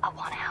 I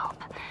want to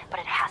help, but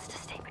it has to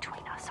stay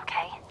between us,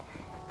 okay?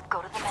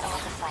 Go to the middle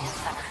of the science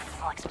center.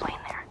 I'll explain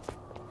there.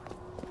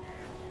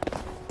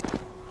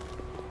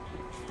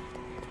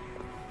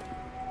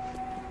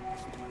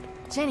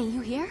 Jenny,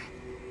 you here?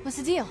 What's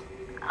the deal?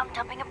 I'm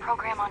dumping a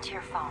program onto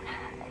your phone.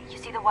 You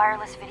see the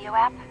wireless video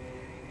app?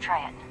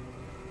 Try it.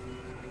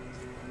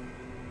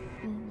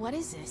 What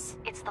is this?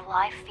 It's the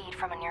live feed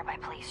from a nearby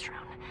police drone.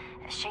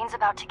 Shane's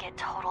about to get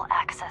total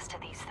access to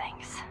these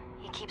things.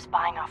 He keeps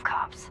buying off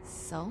cops.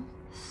 So?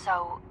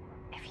 So,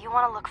 if you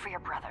want to look for your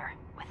brother,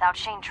 without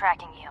Shane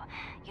tracking you,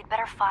 you'd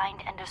better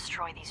find and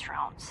destroy these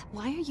drones.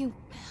 Why are you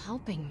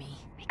helping me?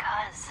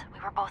 Because we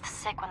were both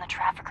sick when the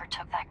trafficker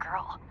took that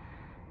girl.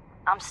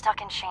 I'm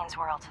stuck in Shane's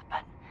world,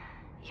 but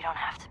you don't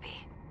have to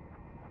be.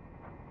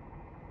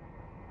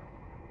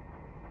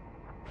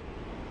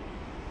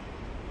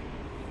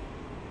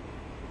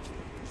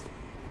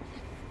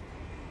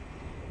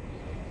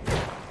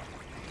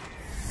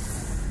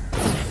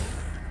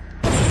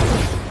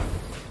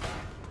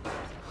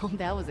 Oh,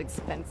 that was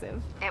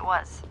expensive. It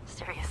was.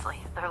 Seriously.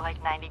 They're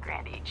like 90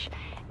 grand each.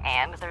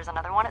 And there's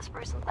another one at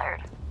Spruce and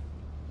 3rd.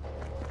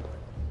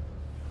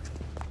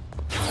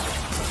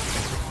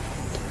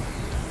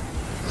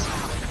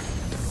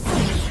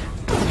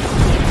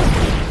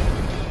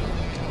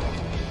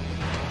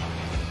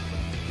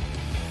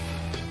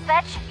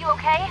 Fetch, you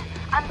okay?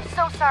 I'm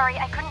so sorry.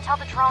 I couldn't tell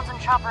the drones and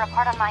chopper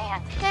apart on my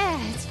end.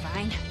 It's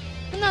fine.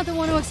 I'm not the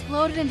one who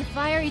exploded into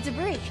fiery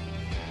debris.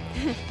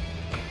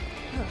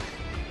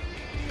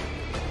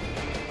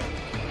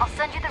 I'll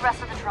send you the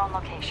rest of the drone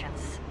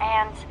locations.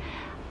 And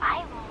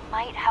I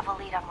might have a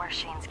lead on where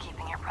Shane's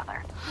keeping your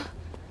brother.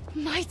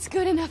 Might's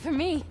good enough for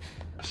me.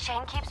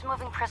 Shane keeps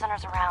moving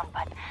prisoners around,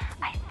 but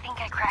I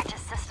think I cracked his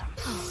system.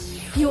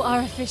 You are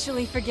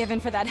officially forgiven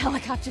for that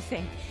helicopter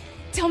thing.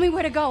 Tell me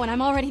where to go and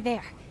I'm already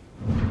there.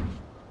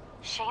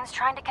 Shane's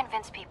trying to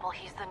convince people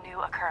he's the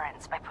new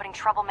occurrence by putting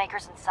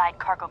troublemakers inside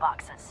cargo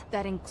boxes.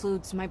 That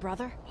includes my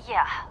brother?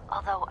 Yeah,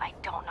 although I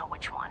don't know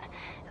which one.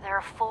 There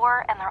are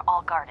 4 and they're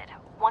all guarded.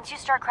 Once you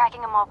start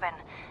cracking them open,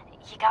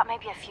 you got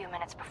maybe a few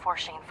minutes before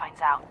Shane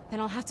finds out.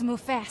 Then I'll have to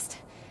move fast.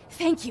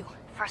 Thank you.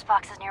 First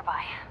box is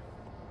nearby.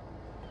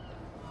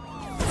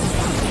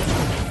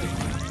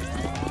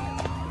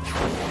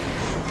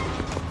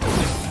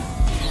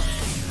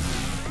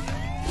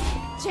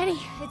 Jenny,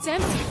 it's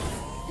empty.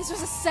 This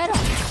was a setup.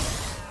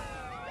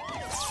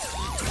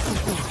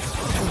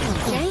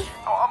 Jenny?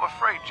 Oh, I'm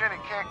afraid Jenny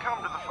can't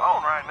come to the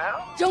phone right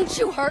now. Don't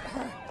you hurt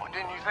her. Well,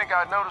 didn't you think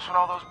I'd notice when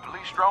all those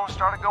police drones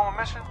started going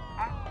missing?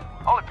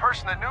 Only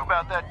person that knew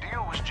about that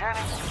deal was Jenny.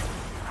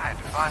 I had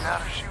to find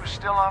out if she was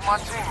still on my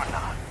team or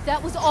not.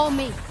 That was all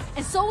me.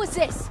 And so was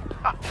this.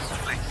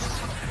 Please.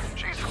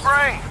 She's the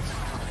brains.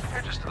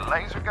 You're just a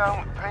laser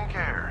gun with pink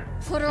hair.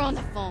 Put her on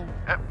the phone.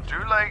 Yep,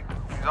 too late.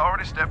 She's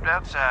already stepped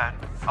outside.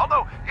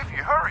 Although, if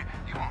you hurry,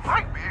 you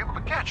might be able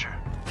to catch her.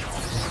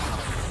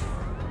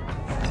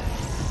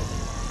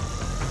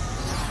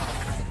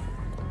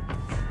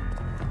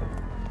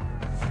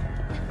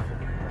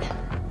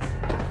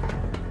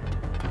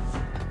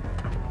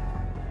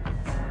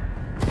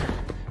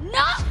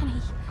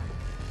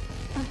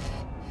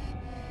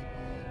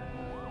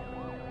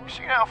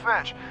 See now,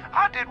 Fetch,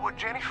 I did what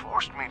Jenny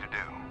forced me to do.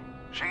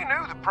 She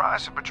knew the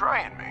price of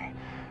betraying me.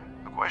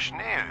 The question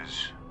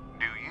is,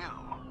 do you?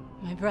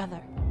 My brother.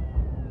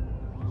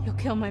 You'll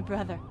kill my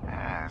brother.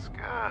 That's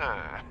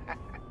good.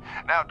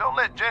 Now, don't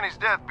let Jenny's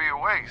death be a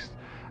waste.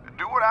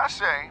 Do what I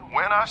say,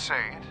 when I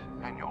say it,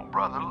 and your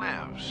brother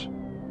lives.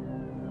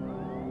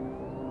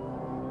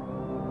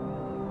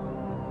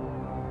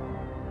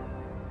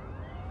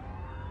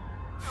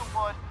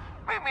 what?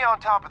 Meet me on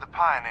top of the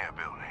Pioneer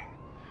building.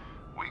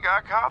 We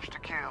got cops to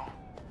kill.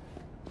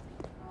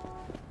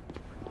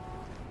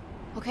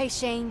 Okay,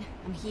 Shane,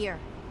 I'm here.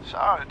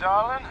 Sorry,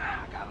 darling.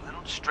 I got a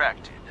little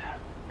distracted.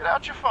 Get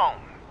out your phone.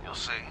 You'll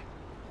see.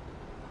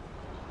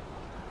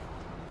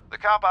 The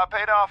cop I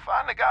paid off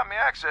finally got me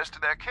access to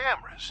their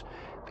cameras.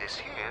 This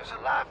here's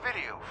a live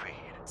video feed.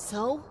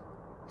 So?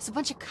 It's a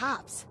bunch of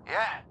cops.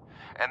 Yeah,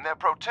 and they're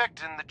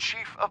protecting the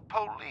chief of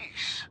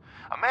police.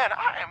 A man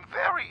I am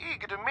very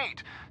eager to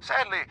meet.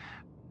 Sadly,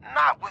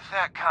 not with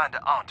that kind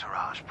of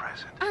entourage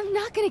present. I'm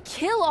not gonna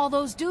kill all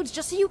those dudes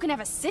just so you can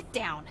have a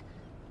sit-down.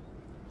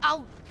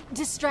 I'll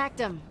distract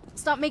them.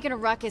 Stop making a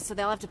ruckus so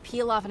they'll have to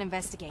peel off and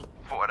investigate.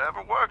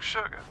 Whatever works,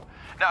 sugar.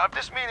 Now, if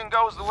this meeting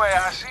goes the way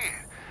I see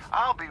it,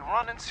 I'll be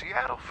running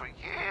Seattle for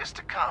years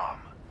to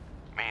come.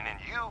 Meaning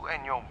you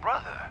and your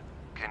brother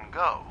can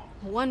go.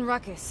 One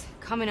ruckus,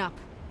 coming up.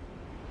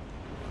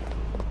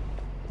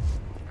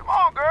 Come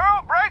on,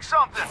 girl, break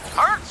something.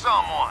 Hurt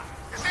someone.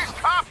 Get these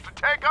cops to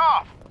take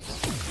off.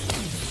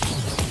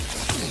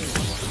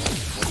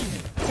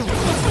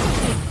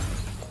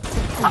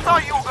 I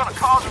thought you were gonna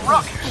cause a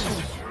ruckus.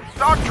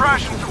 Start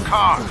trashing some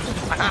cars.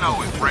 That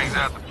always brings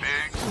out the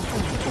pigs.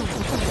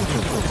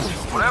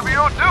 Whatever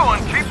you're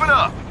doing, keep it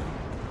up.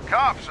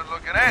 Cops are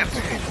looking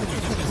antsy.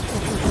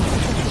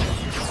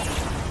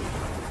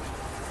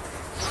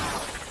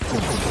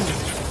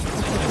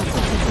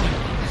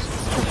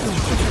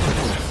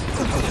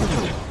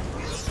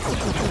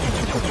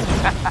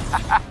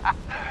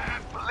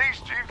 Police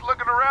chief's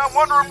looking around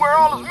wondering where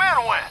all his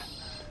men went.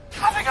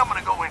 I think I'm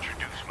gonna go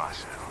introduce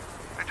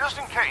myself. And just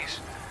in case,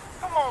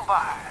 come on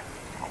by.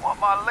 I want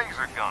my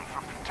laser gun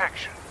for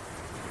protection.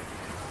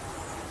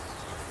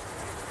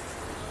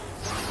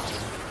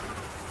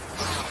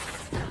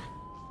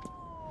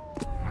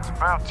 It's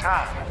about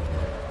time.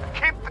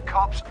 Keep the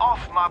cops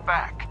off my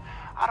back.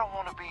 I don't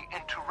want to be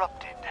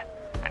interrupted.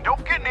 And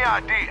don't get any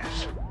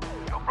ideas.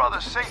 Your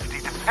brother's safety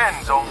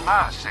depends on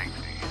my safety.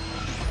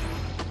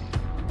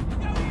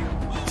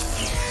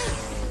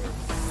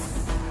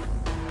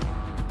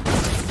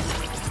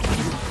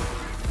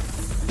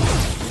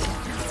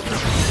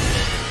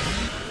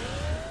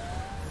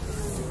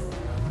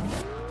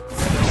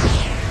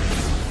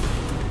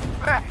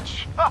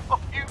 Fetch! Oh,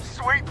 you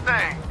sweet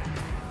thing.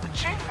 The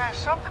chief has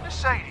something to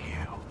say to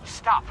you.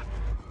 Stop.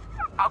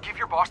 I'll give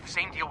your boss the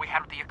same deal we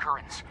had with the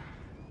occurrence.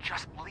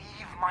 Just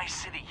leave my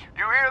city.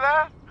 You hear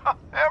that?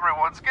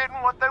 Everyone's getting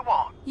what they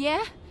want.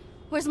 Yeah?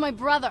 Where's my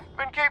brother?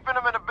 Been keeping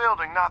him in a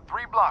building not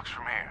 3 blocks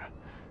from here.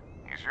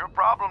 He's your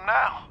problem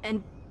now.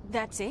 And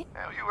that's it?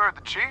 Hell, you heard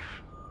the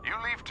chief. You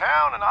leave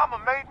town and I'm a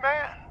made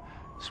man.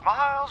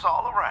 Smiles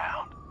all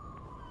around.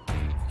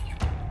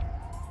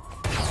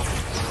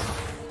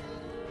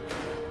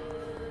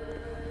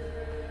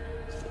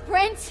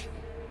 Brent?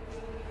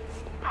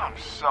 I'm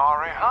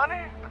sorry,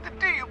 honey, but the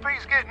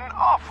DUP's getting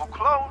awful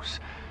close.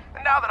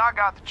 And now that I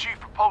got the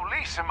chief of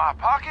police in my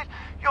pocket,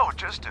 you're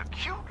just a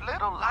cute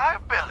little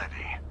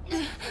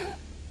liability.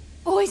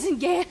 Poison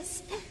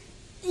gas?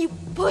 You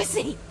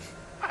pussy!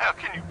 Well,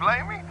 can you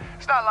blame me?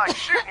 It's not like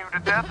shooting you to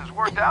death has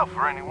worked out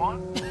for anyone.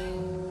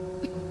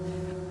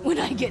 When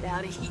I get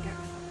out of here.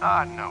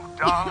 I know,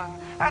 darling.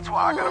 That's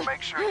why I gotta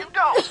make sure you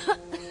don't.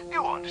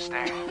 You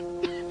understand.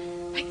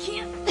 I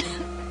can't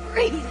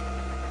breathe.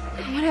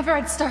 Whenever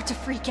I'd start to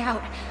freak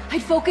out,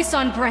 I'd focus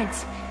on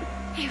Brent.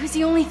 It was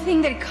the only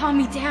thing that'd calm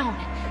me down.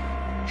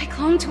 I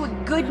clung to a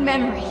good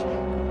memory.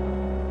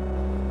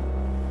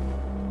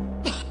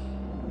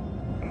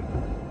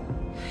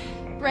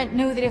 Brent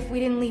knew that if we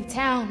didn't leave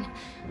town,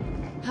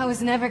 I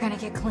was never gonna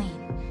get clean.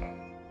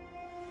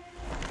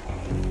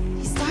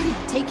 He started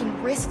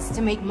taking risks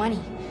to make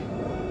money.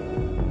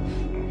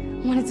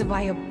 Wanted to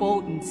buy a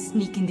boat and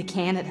sneak into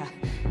Canada.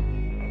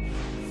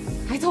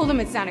 I told him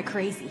it sounded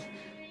crazy.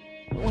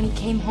 But when he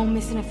came home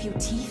missing a few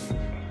teeth,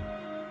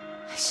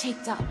 I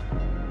shaped up.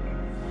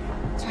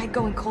 Tried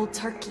going cold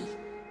turkey.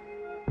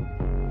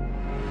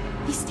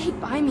 He stayed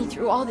by me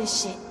through all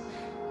this shit.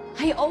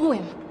 I owe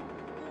him.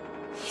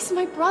 He's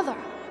my brother.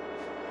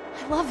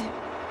 I love him.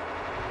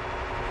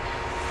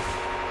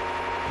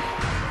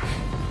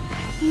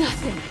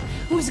 Nothing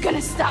was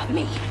gonna stop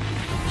me.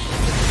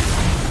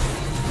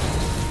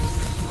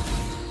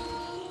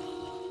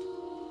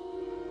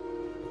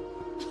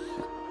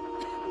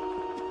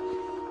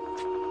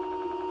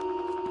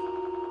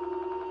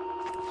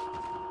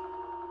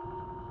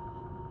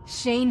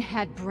 Shane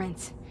had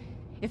Brent.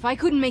 If I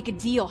couldn't make a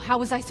deal, how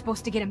was I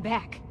supposed to get him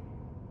back?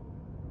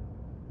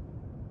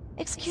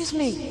 Excuse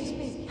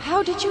me,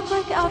 how did you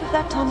break out of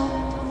that tunnel?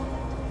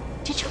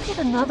 Did you get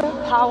another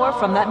power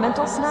from that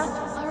mental snap?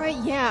 Alright,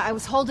 yeah, I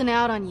was holding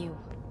out on you.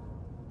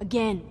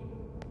 Again.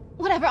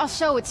 Whatever, I'll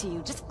show it to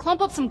you. Just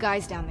clump up some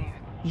guys down there.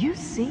 You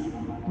see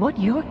what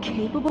you're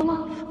capable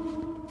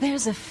of?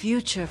 There's a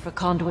future for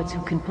conduits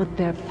who can put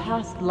their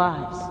past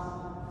lives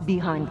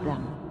behind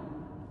them.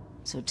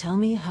 So tell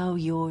me how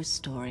your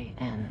story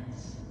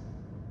ends.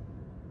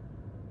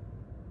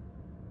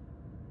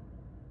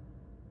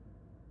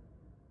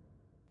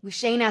 With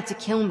Shane out to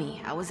kill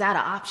me, I was out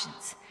of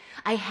options.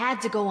 I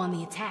had to go on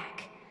the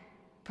attack.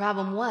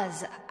 Problem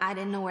was, I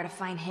didn't know where to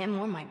find him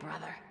or my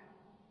brother.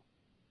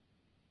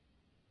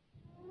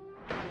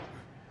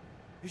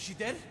 Is she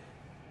dead?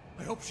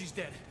 I hope she's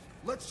dead.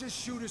 Let's just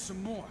shoot her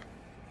some more.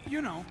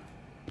 You know,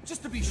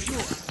 just to be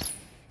sure.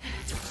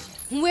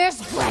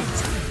 Where's Brent?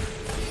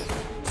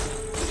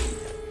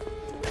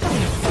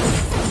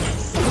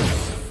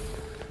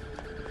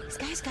 These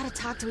guys gotta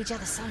talk to each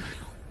other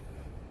somehow.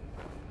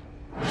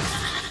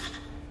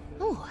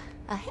 Ooh,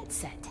 a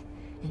headset.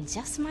 And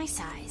just my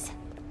size.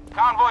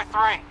 Convoy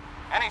 3,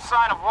 any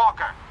sign of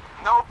Walker?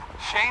 Nope,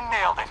 Shane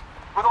nailed it.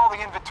 With all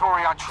the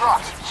inventory on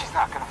trucks, she's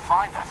not gonna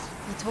find us.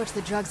 We'll torch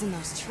the drugs in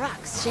those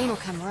trucks. Shane will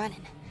come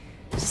running.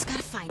 Just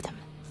gotta find him.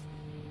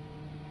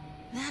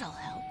 That'll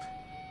help.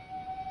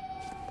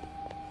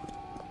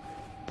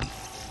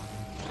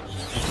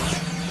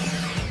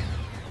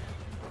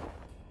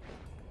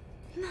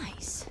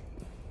 Nice.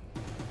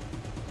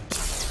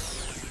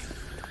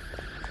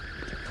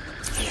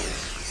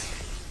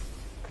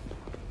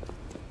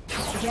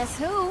 Guess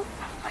who?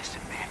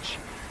 Listen, bitch.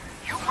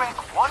 You wreck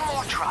one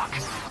more truck,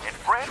 and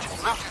Brent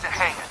loses a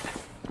hand.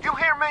 You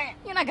hear me?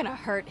 You're not gonna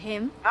hurt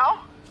him. No?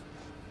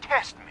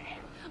 Test me.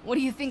 What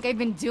do you think I've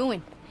been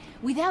doing?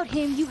 Without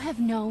him, you have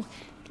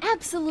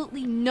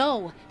absolutely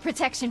no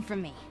protection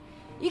from me.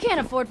 You can't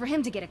afford for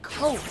him to get a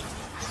cold.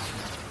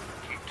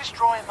 Keep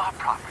destroying my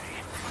property,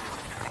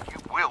 and you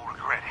will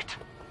regret it.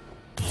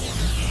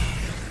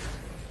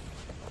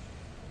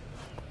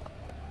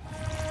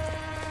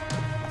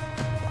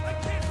 I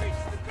can't reach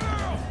the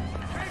girl!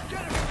 Can't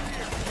get her from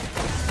here!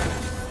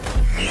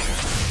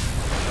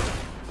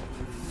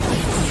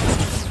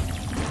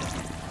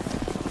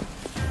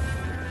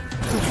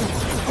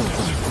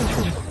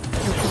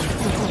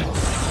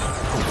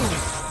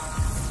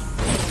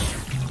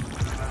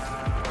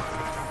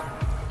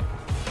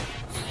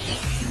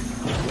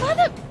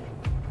 Mother!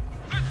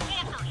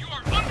 Walker, you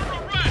are under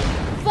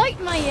arrest! Fight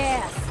my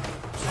ass!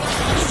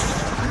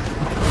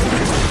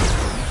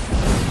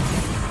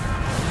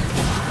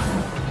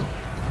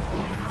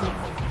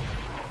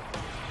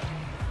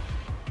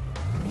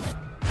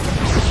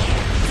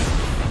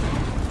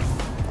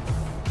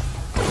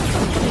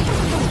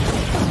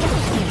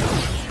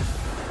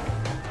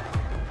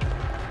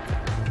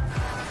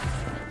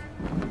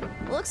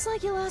 Looks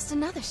like you lost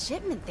another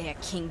shipment there,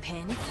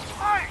 Kingpin.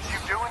 Why are you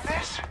doing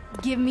this?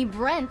 Give me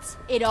Brent,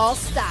 it all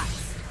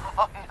stops.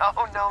 Oh,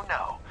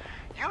 no.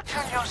 You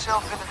turn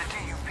yourself into the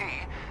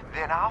DUP,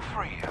 then I'll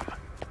free him.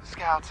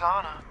 Scout's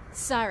honor.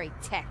 Sorry,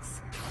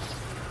 Tex.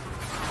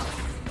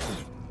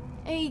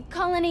 Hey,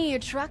 call any of your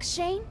trucks,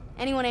 Shane?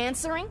 Anyone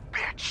answering?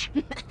 Bitch.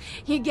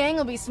 Your gang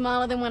will be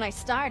smaller than when I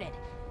started.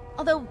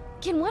 Although,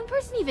 can one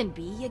person even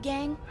be a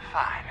gang?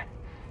 Fine.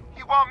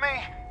 You want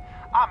me?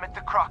 I'm at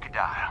the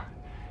Crocodile.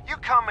 You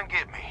come and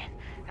get me,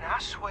 and I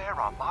swear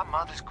on my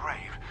mother's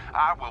grave,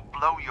 I will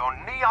blow your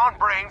neon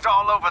brains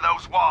all over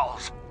those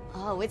walls.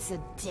 Oh, it's a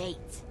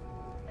date.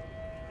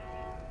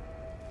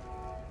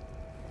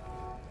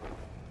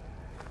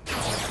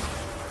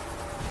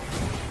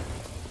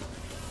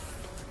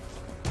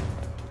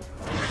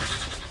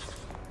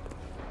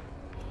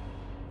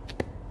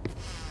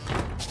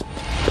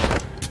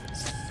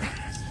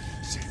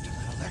 Saved a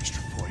little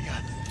extra for you.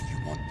 You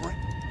want Brent?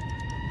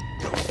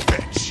 Go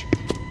fetch.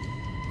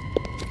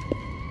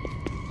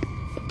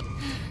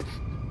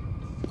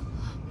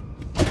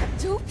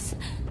 Dupes?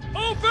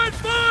 Open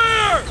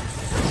fire!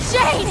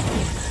 Shane!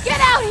 Get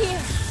out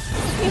here!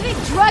 You think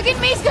drugging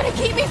me's gonna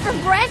keep me from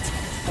Brent?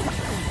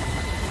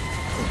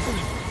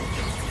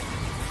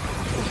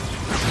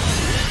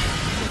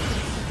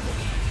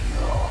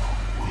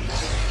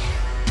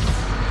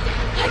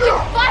 I can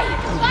fight!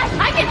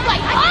 I can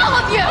fight all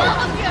of you!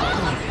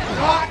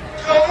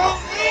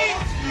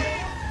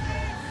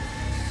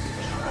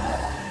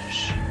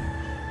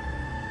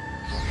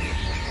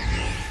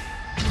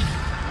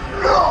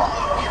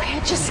 You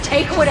can't just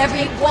take whatever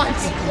you want.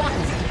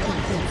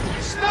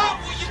 It's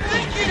not what you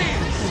think it is!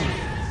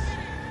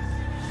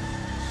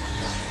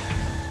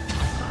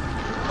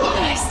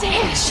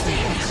 Stash!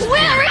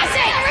 Where is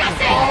it?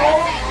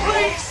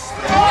 Please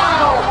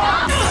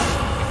stop! No!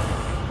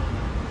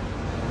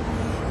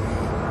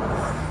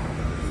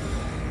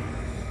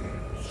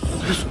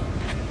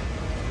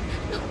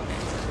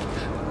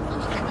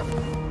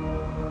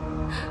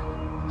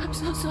 I'm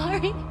so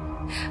sorry.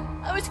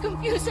 I was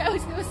confused. I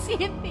was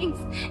seeing things.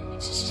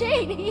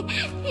 Shane,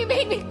 he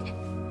made me...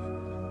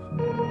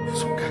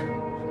 It's okay.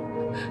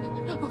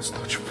 It's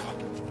not your fault.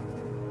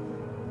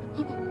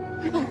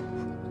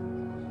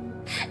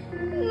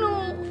 No.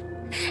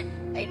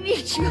 I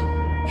need you.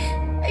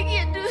 I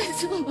can't do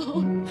this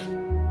alone.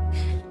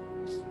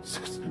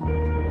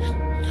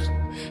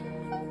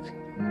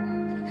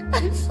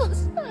 I'm so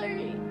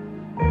sorry.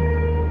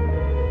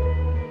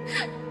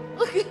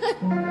 Look at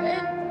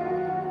Brent.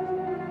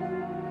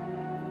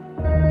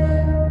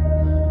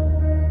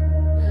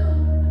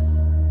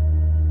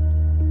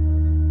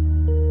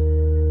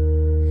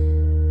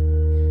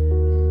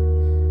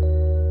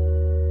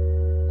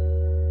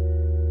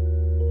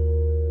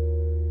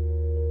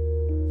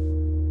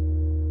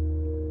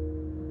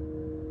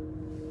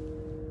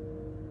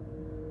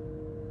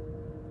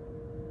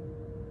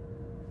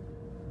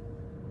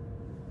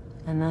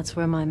 And that's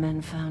where my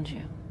men found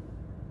you.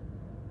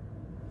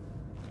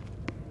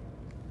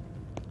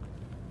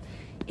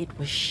 It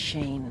was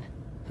Shane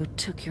who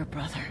took your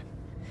brother.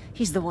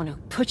 He's the one who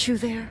put you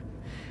there,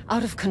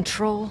 out of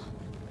control.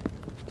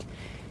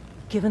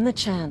 Given the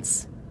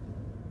chance,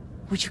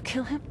 would you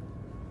kill him?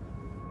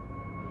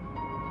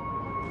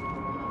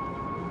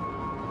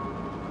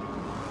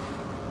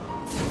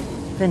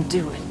 Then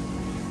do it.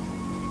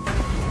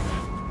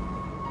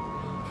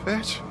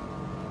 Fetch?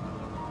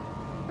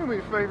 Do me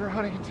a favor,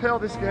 honey. Tell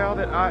this gal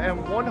that I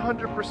am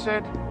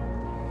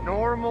 100%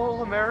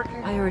 normal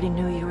American. I already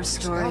knew your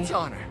story. God's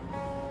honor.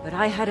 But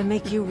I had to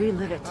make you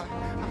relive it.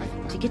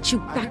 To get you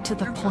back to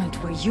the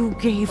point where you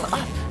gave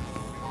up.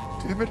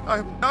 Damn it,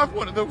 I'm not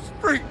one of those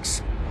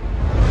freaks.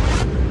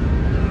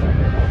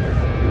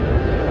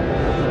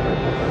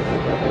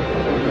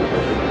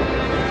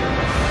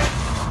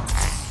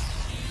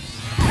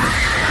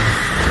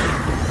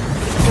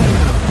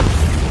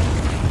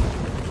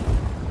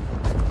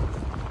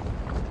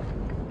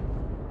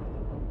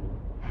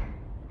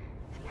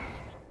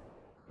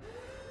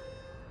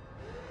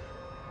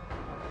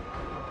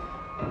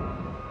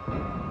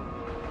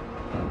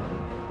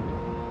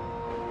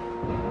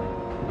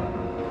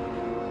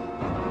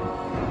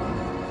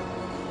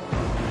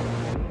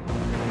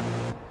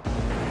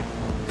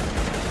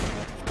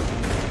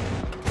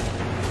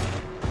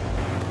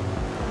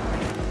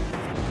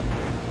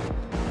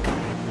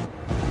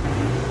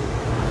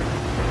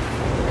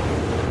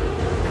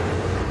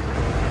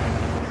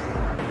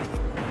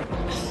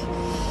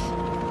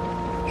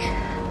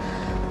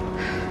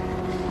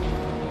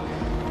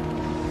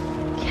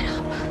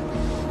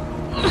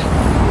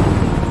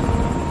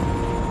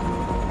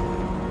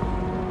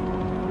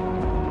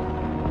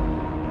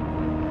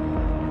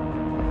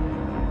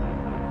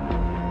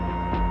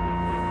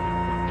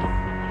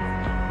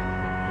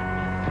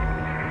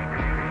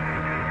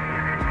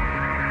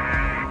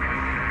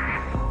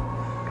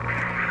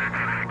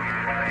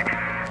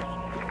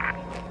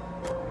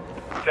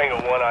 Tango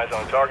 1, eyes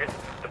on target.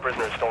 The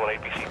prisoner has stolen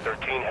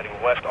APC-13, heading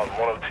west on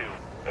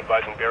 102.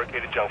 Advising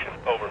barricaded junction.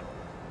 Over.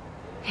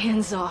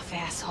 Hands off,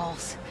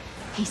 assholes.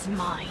 He's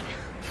mine.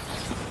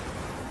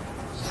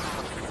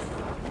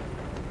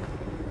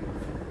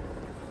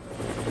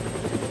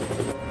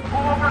 Pull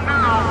over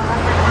now, or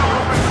we will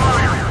open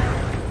fire!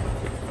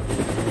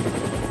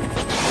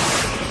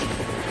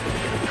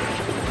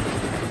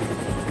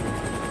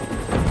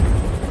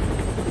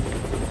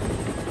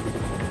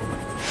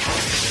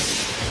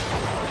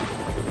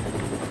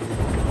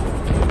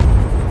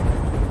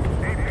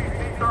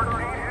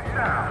 APC-13 is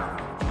down.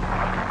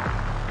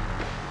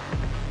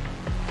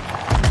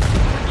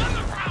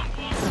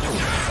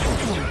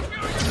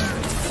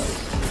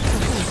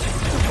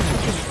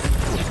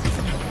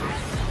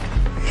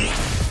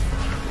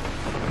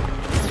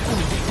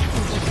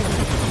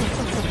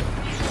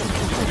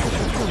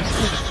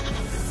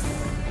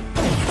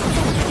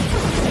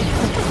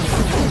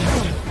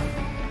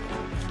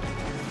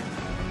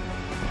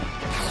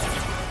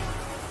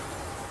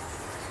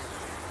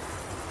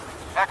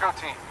 Echo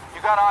team,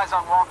 you got eyes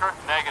on Walker?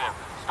 Negative.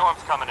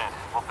 Storm's coming in.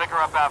 We'll pick her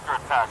up after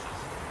it passes.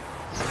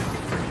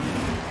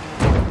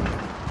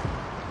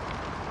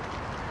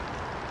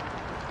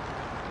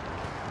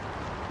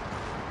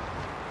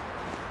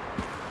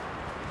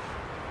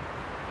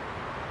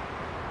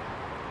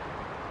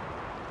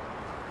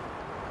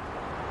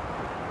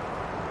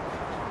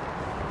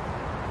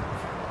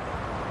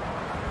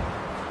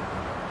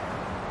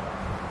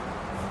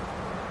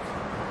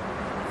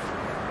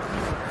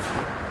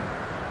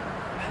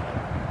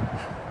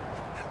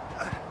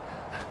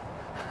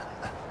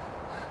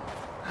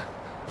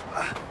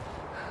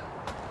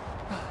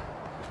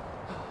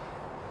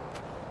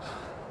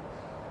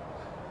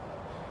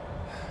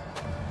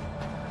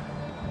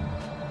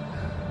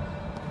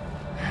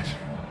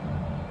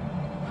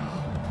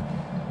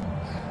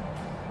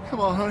 Come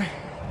on, honey.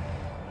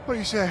 What do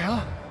you say,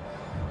 huh?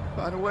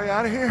 Find a way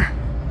out of here?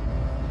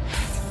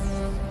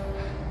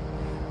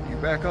 You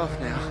back off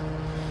now.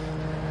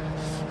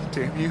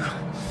 Damn you.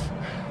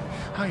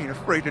 I ain't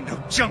afraid of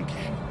no junkie.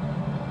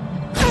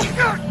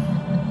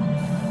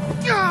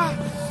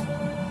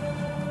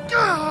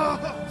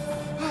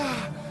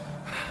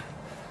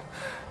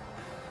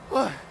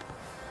 What?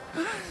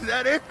 Is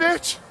that it,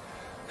 bitch?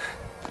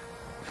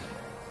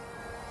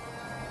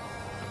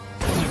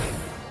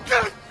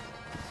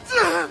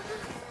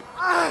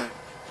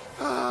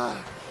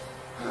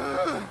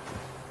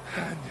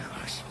 I knew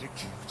I should have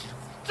killed you.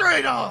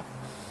 Straight off!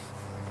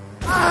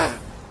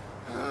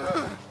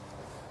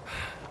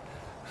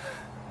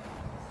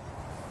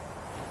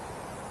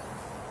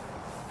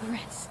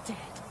 Brett's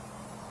dead.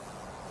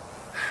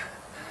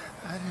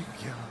 I didn't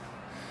kill him.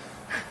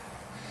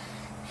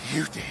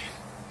 You did.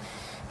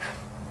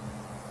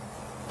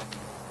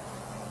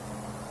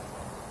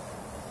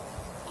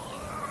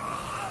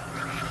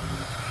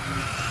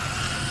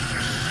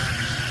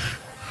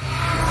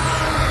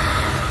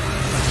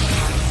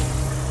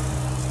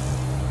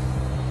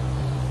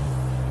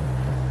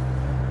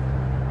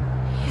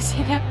 You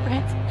see that,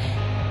 Brett?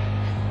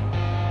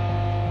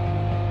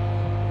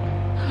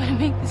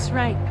 That's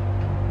right.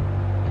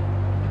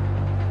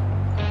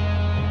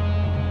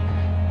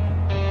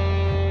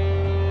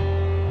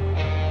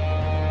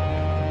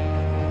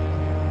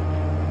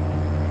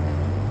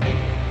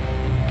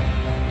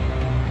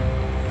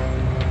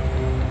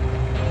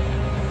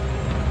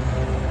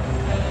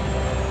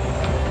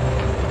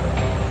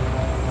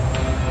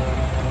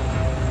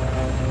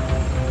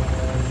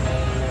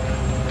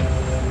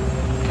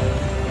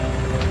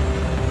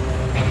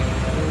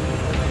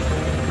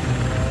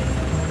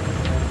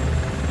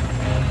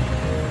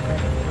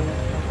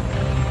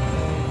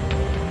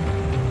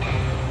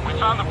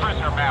 On the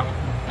prisoner map.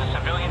 The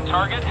civilian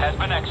target has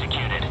been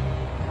executed.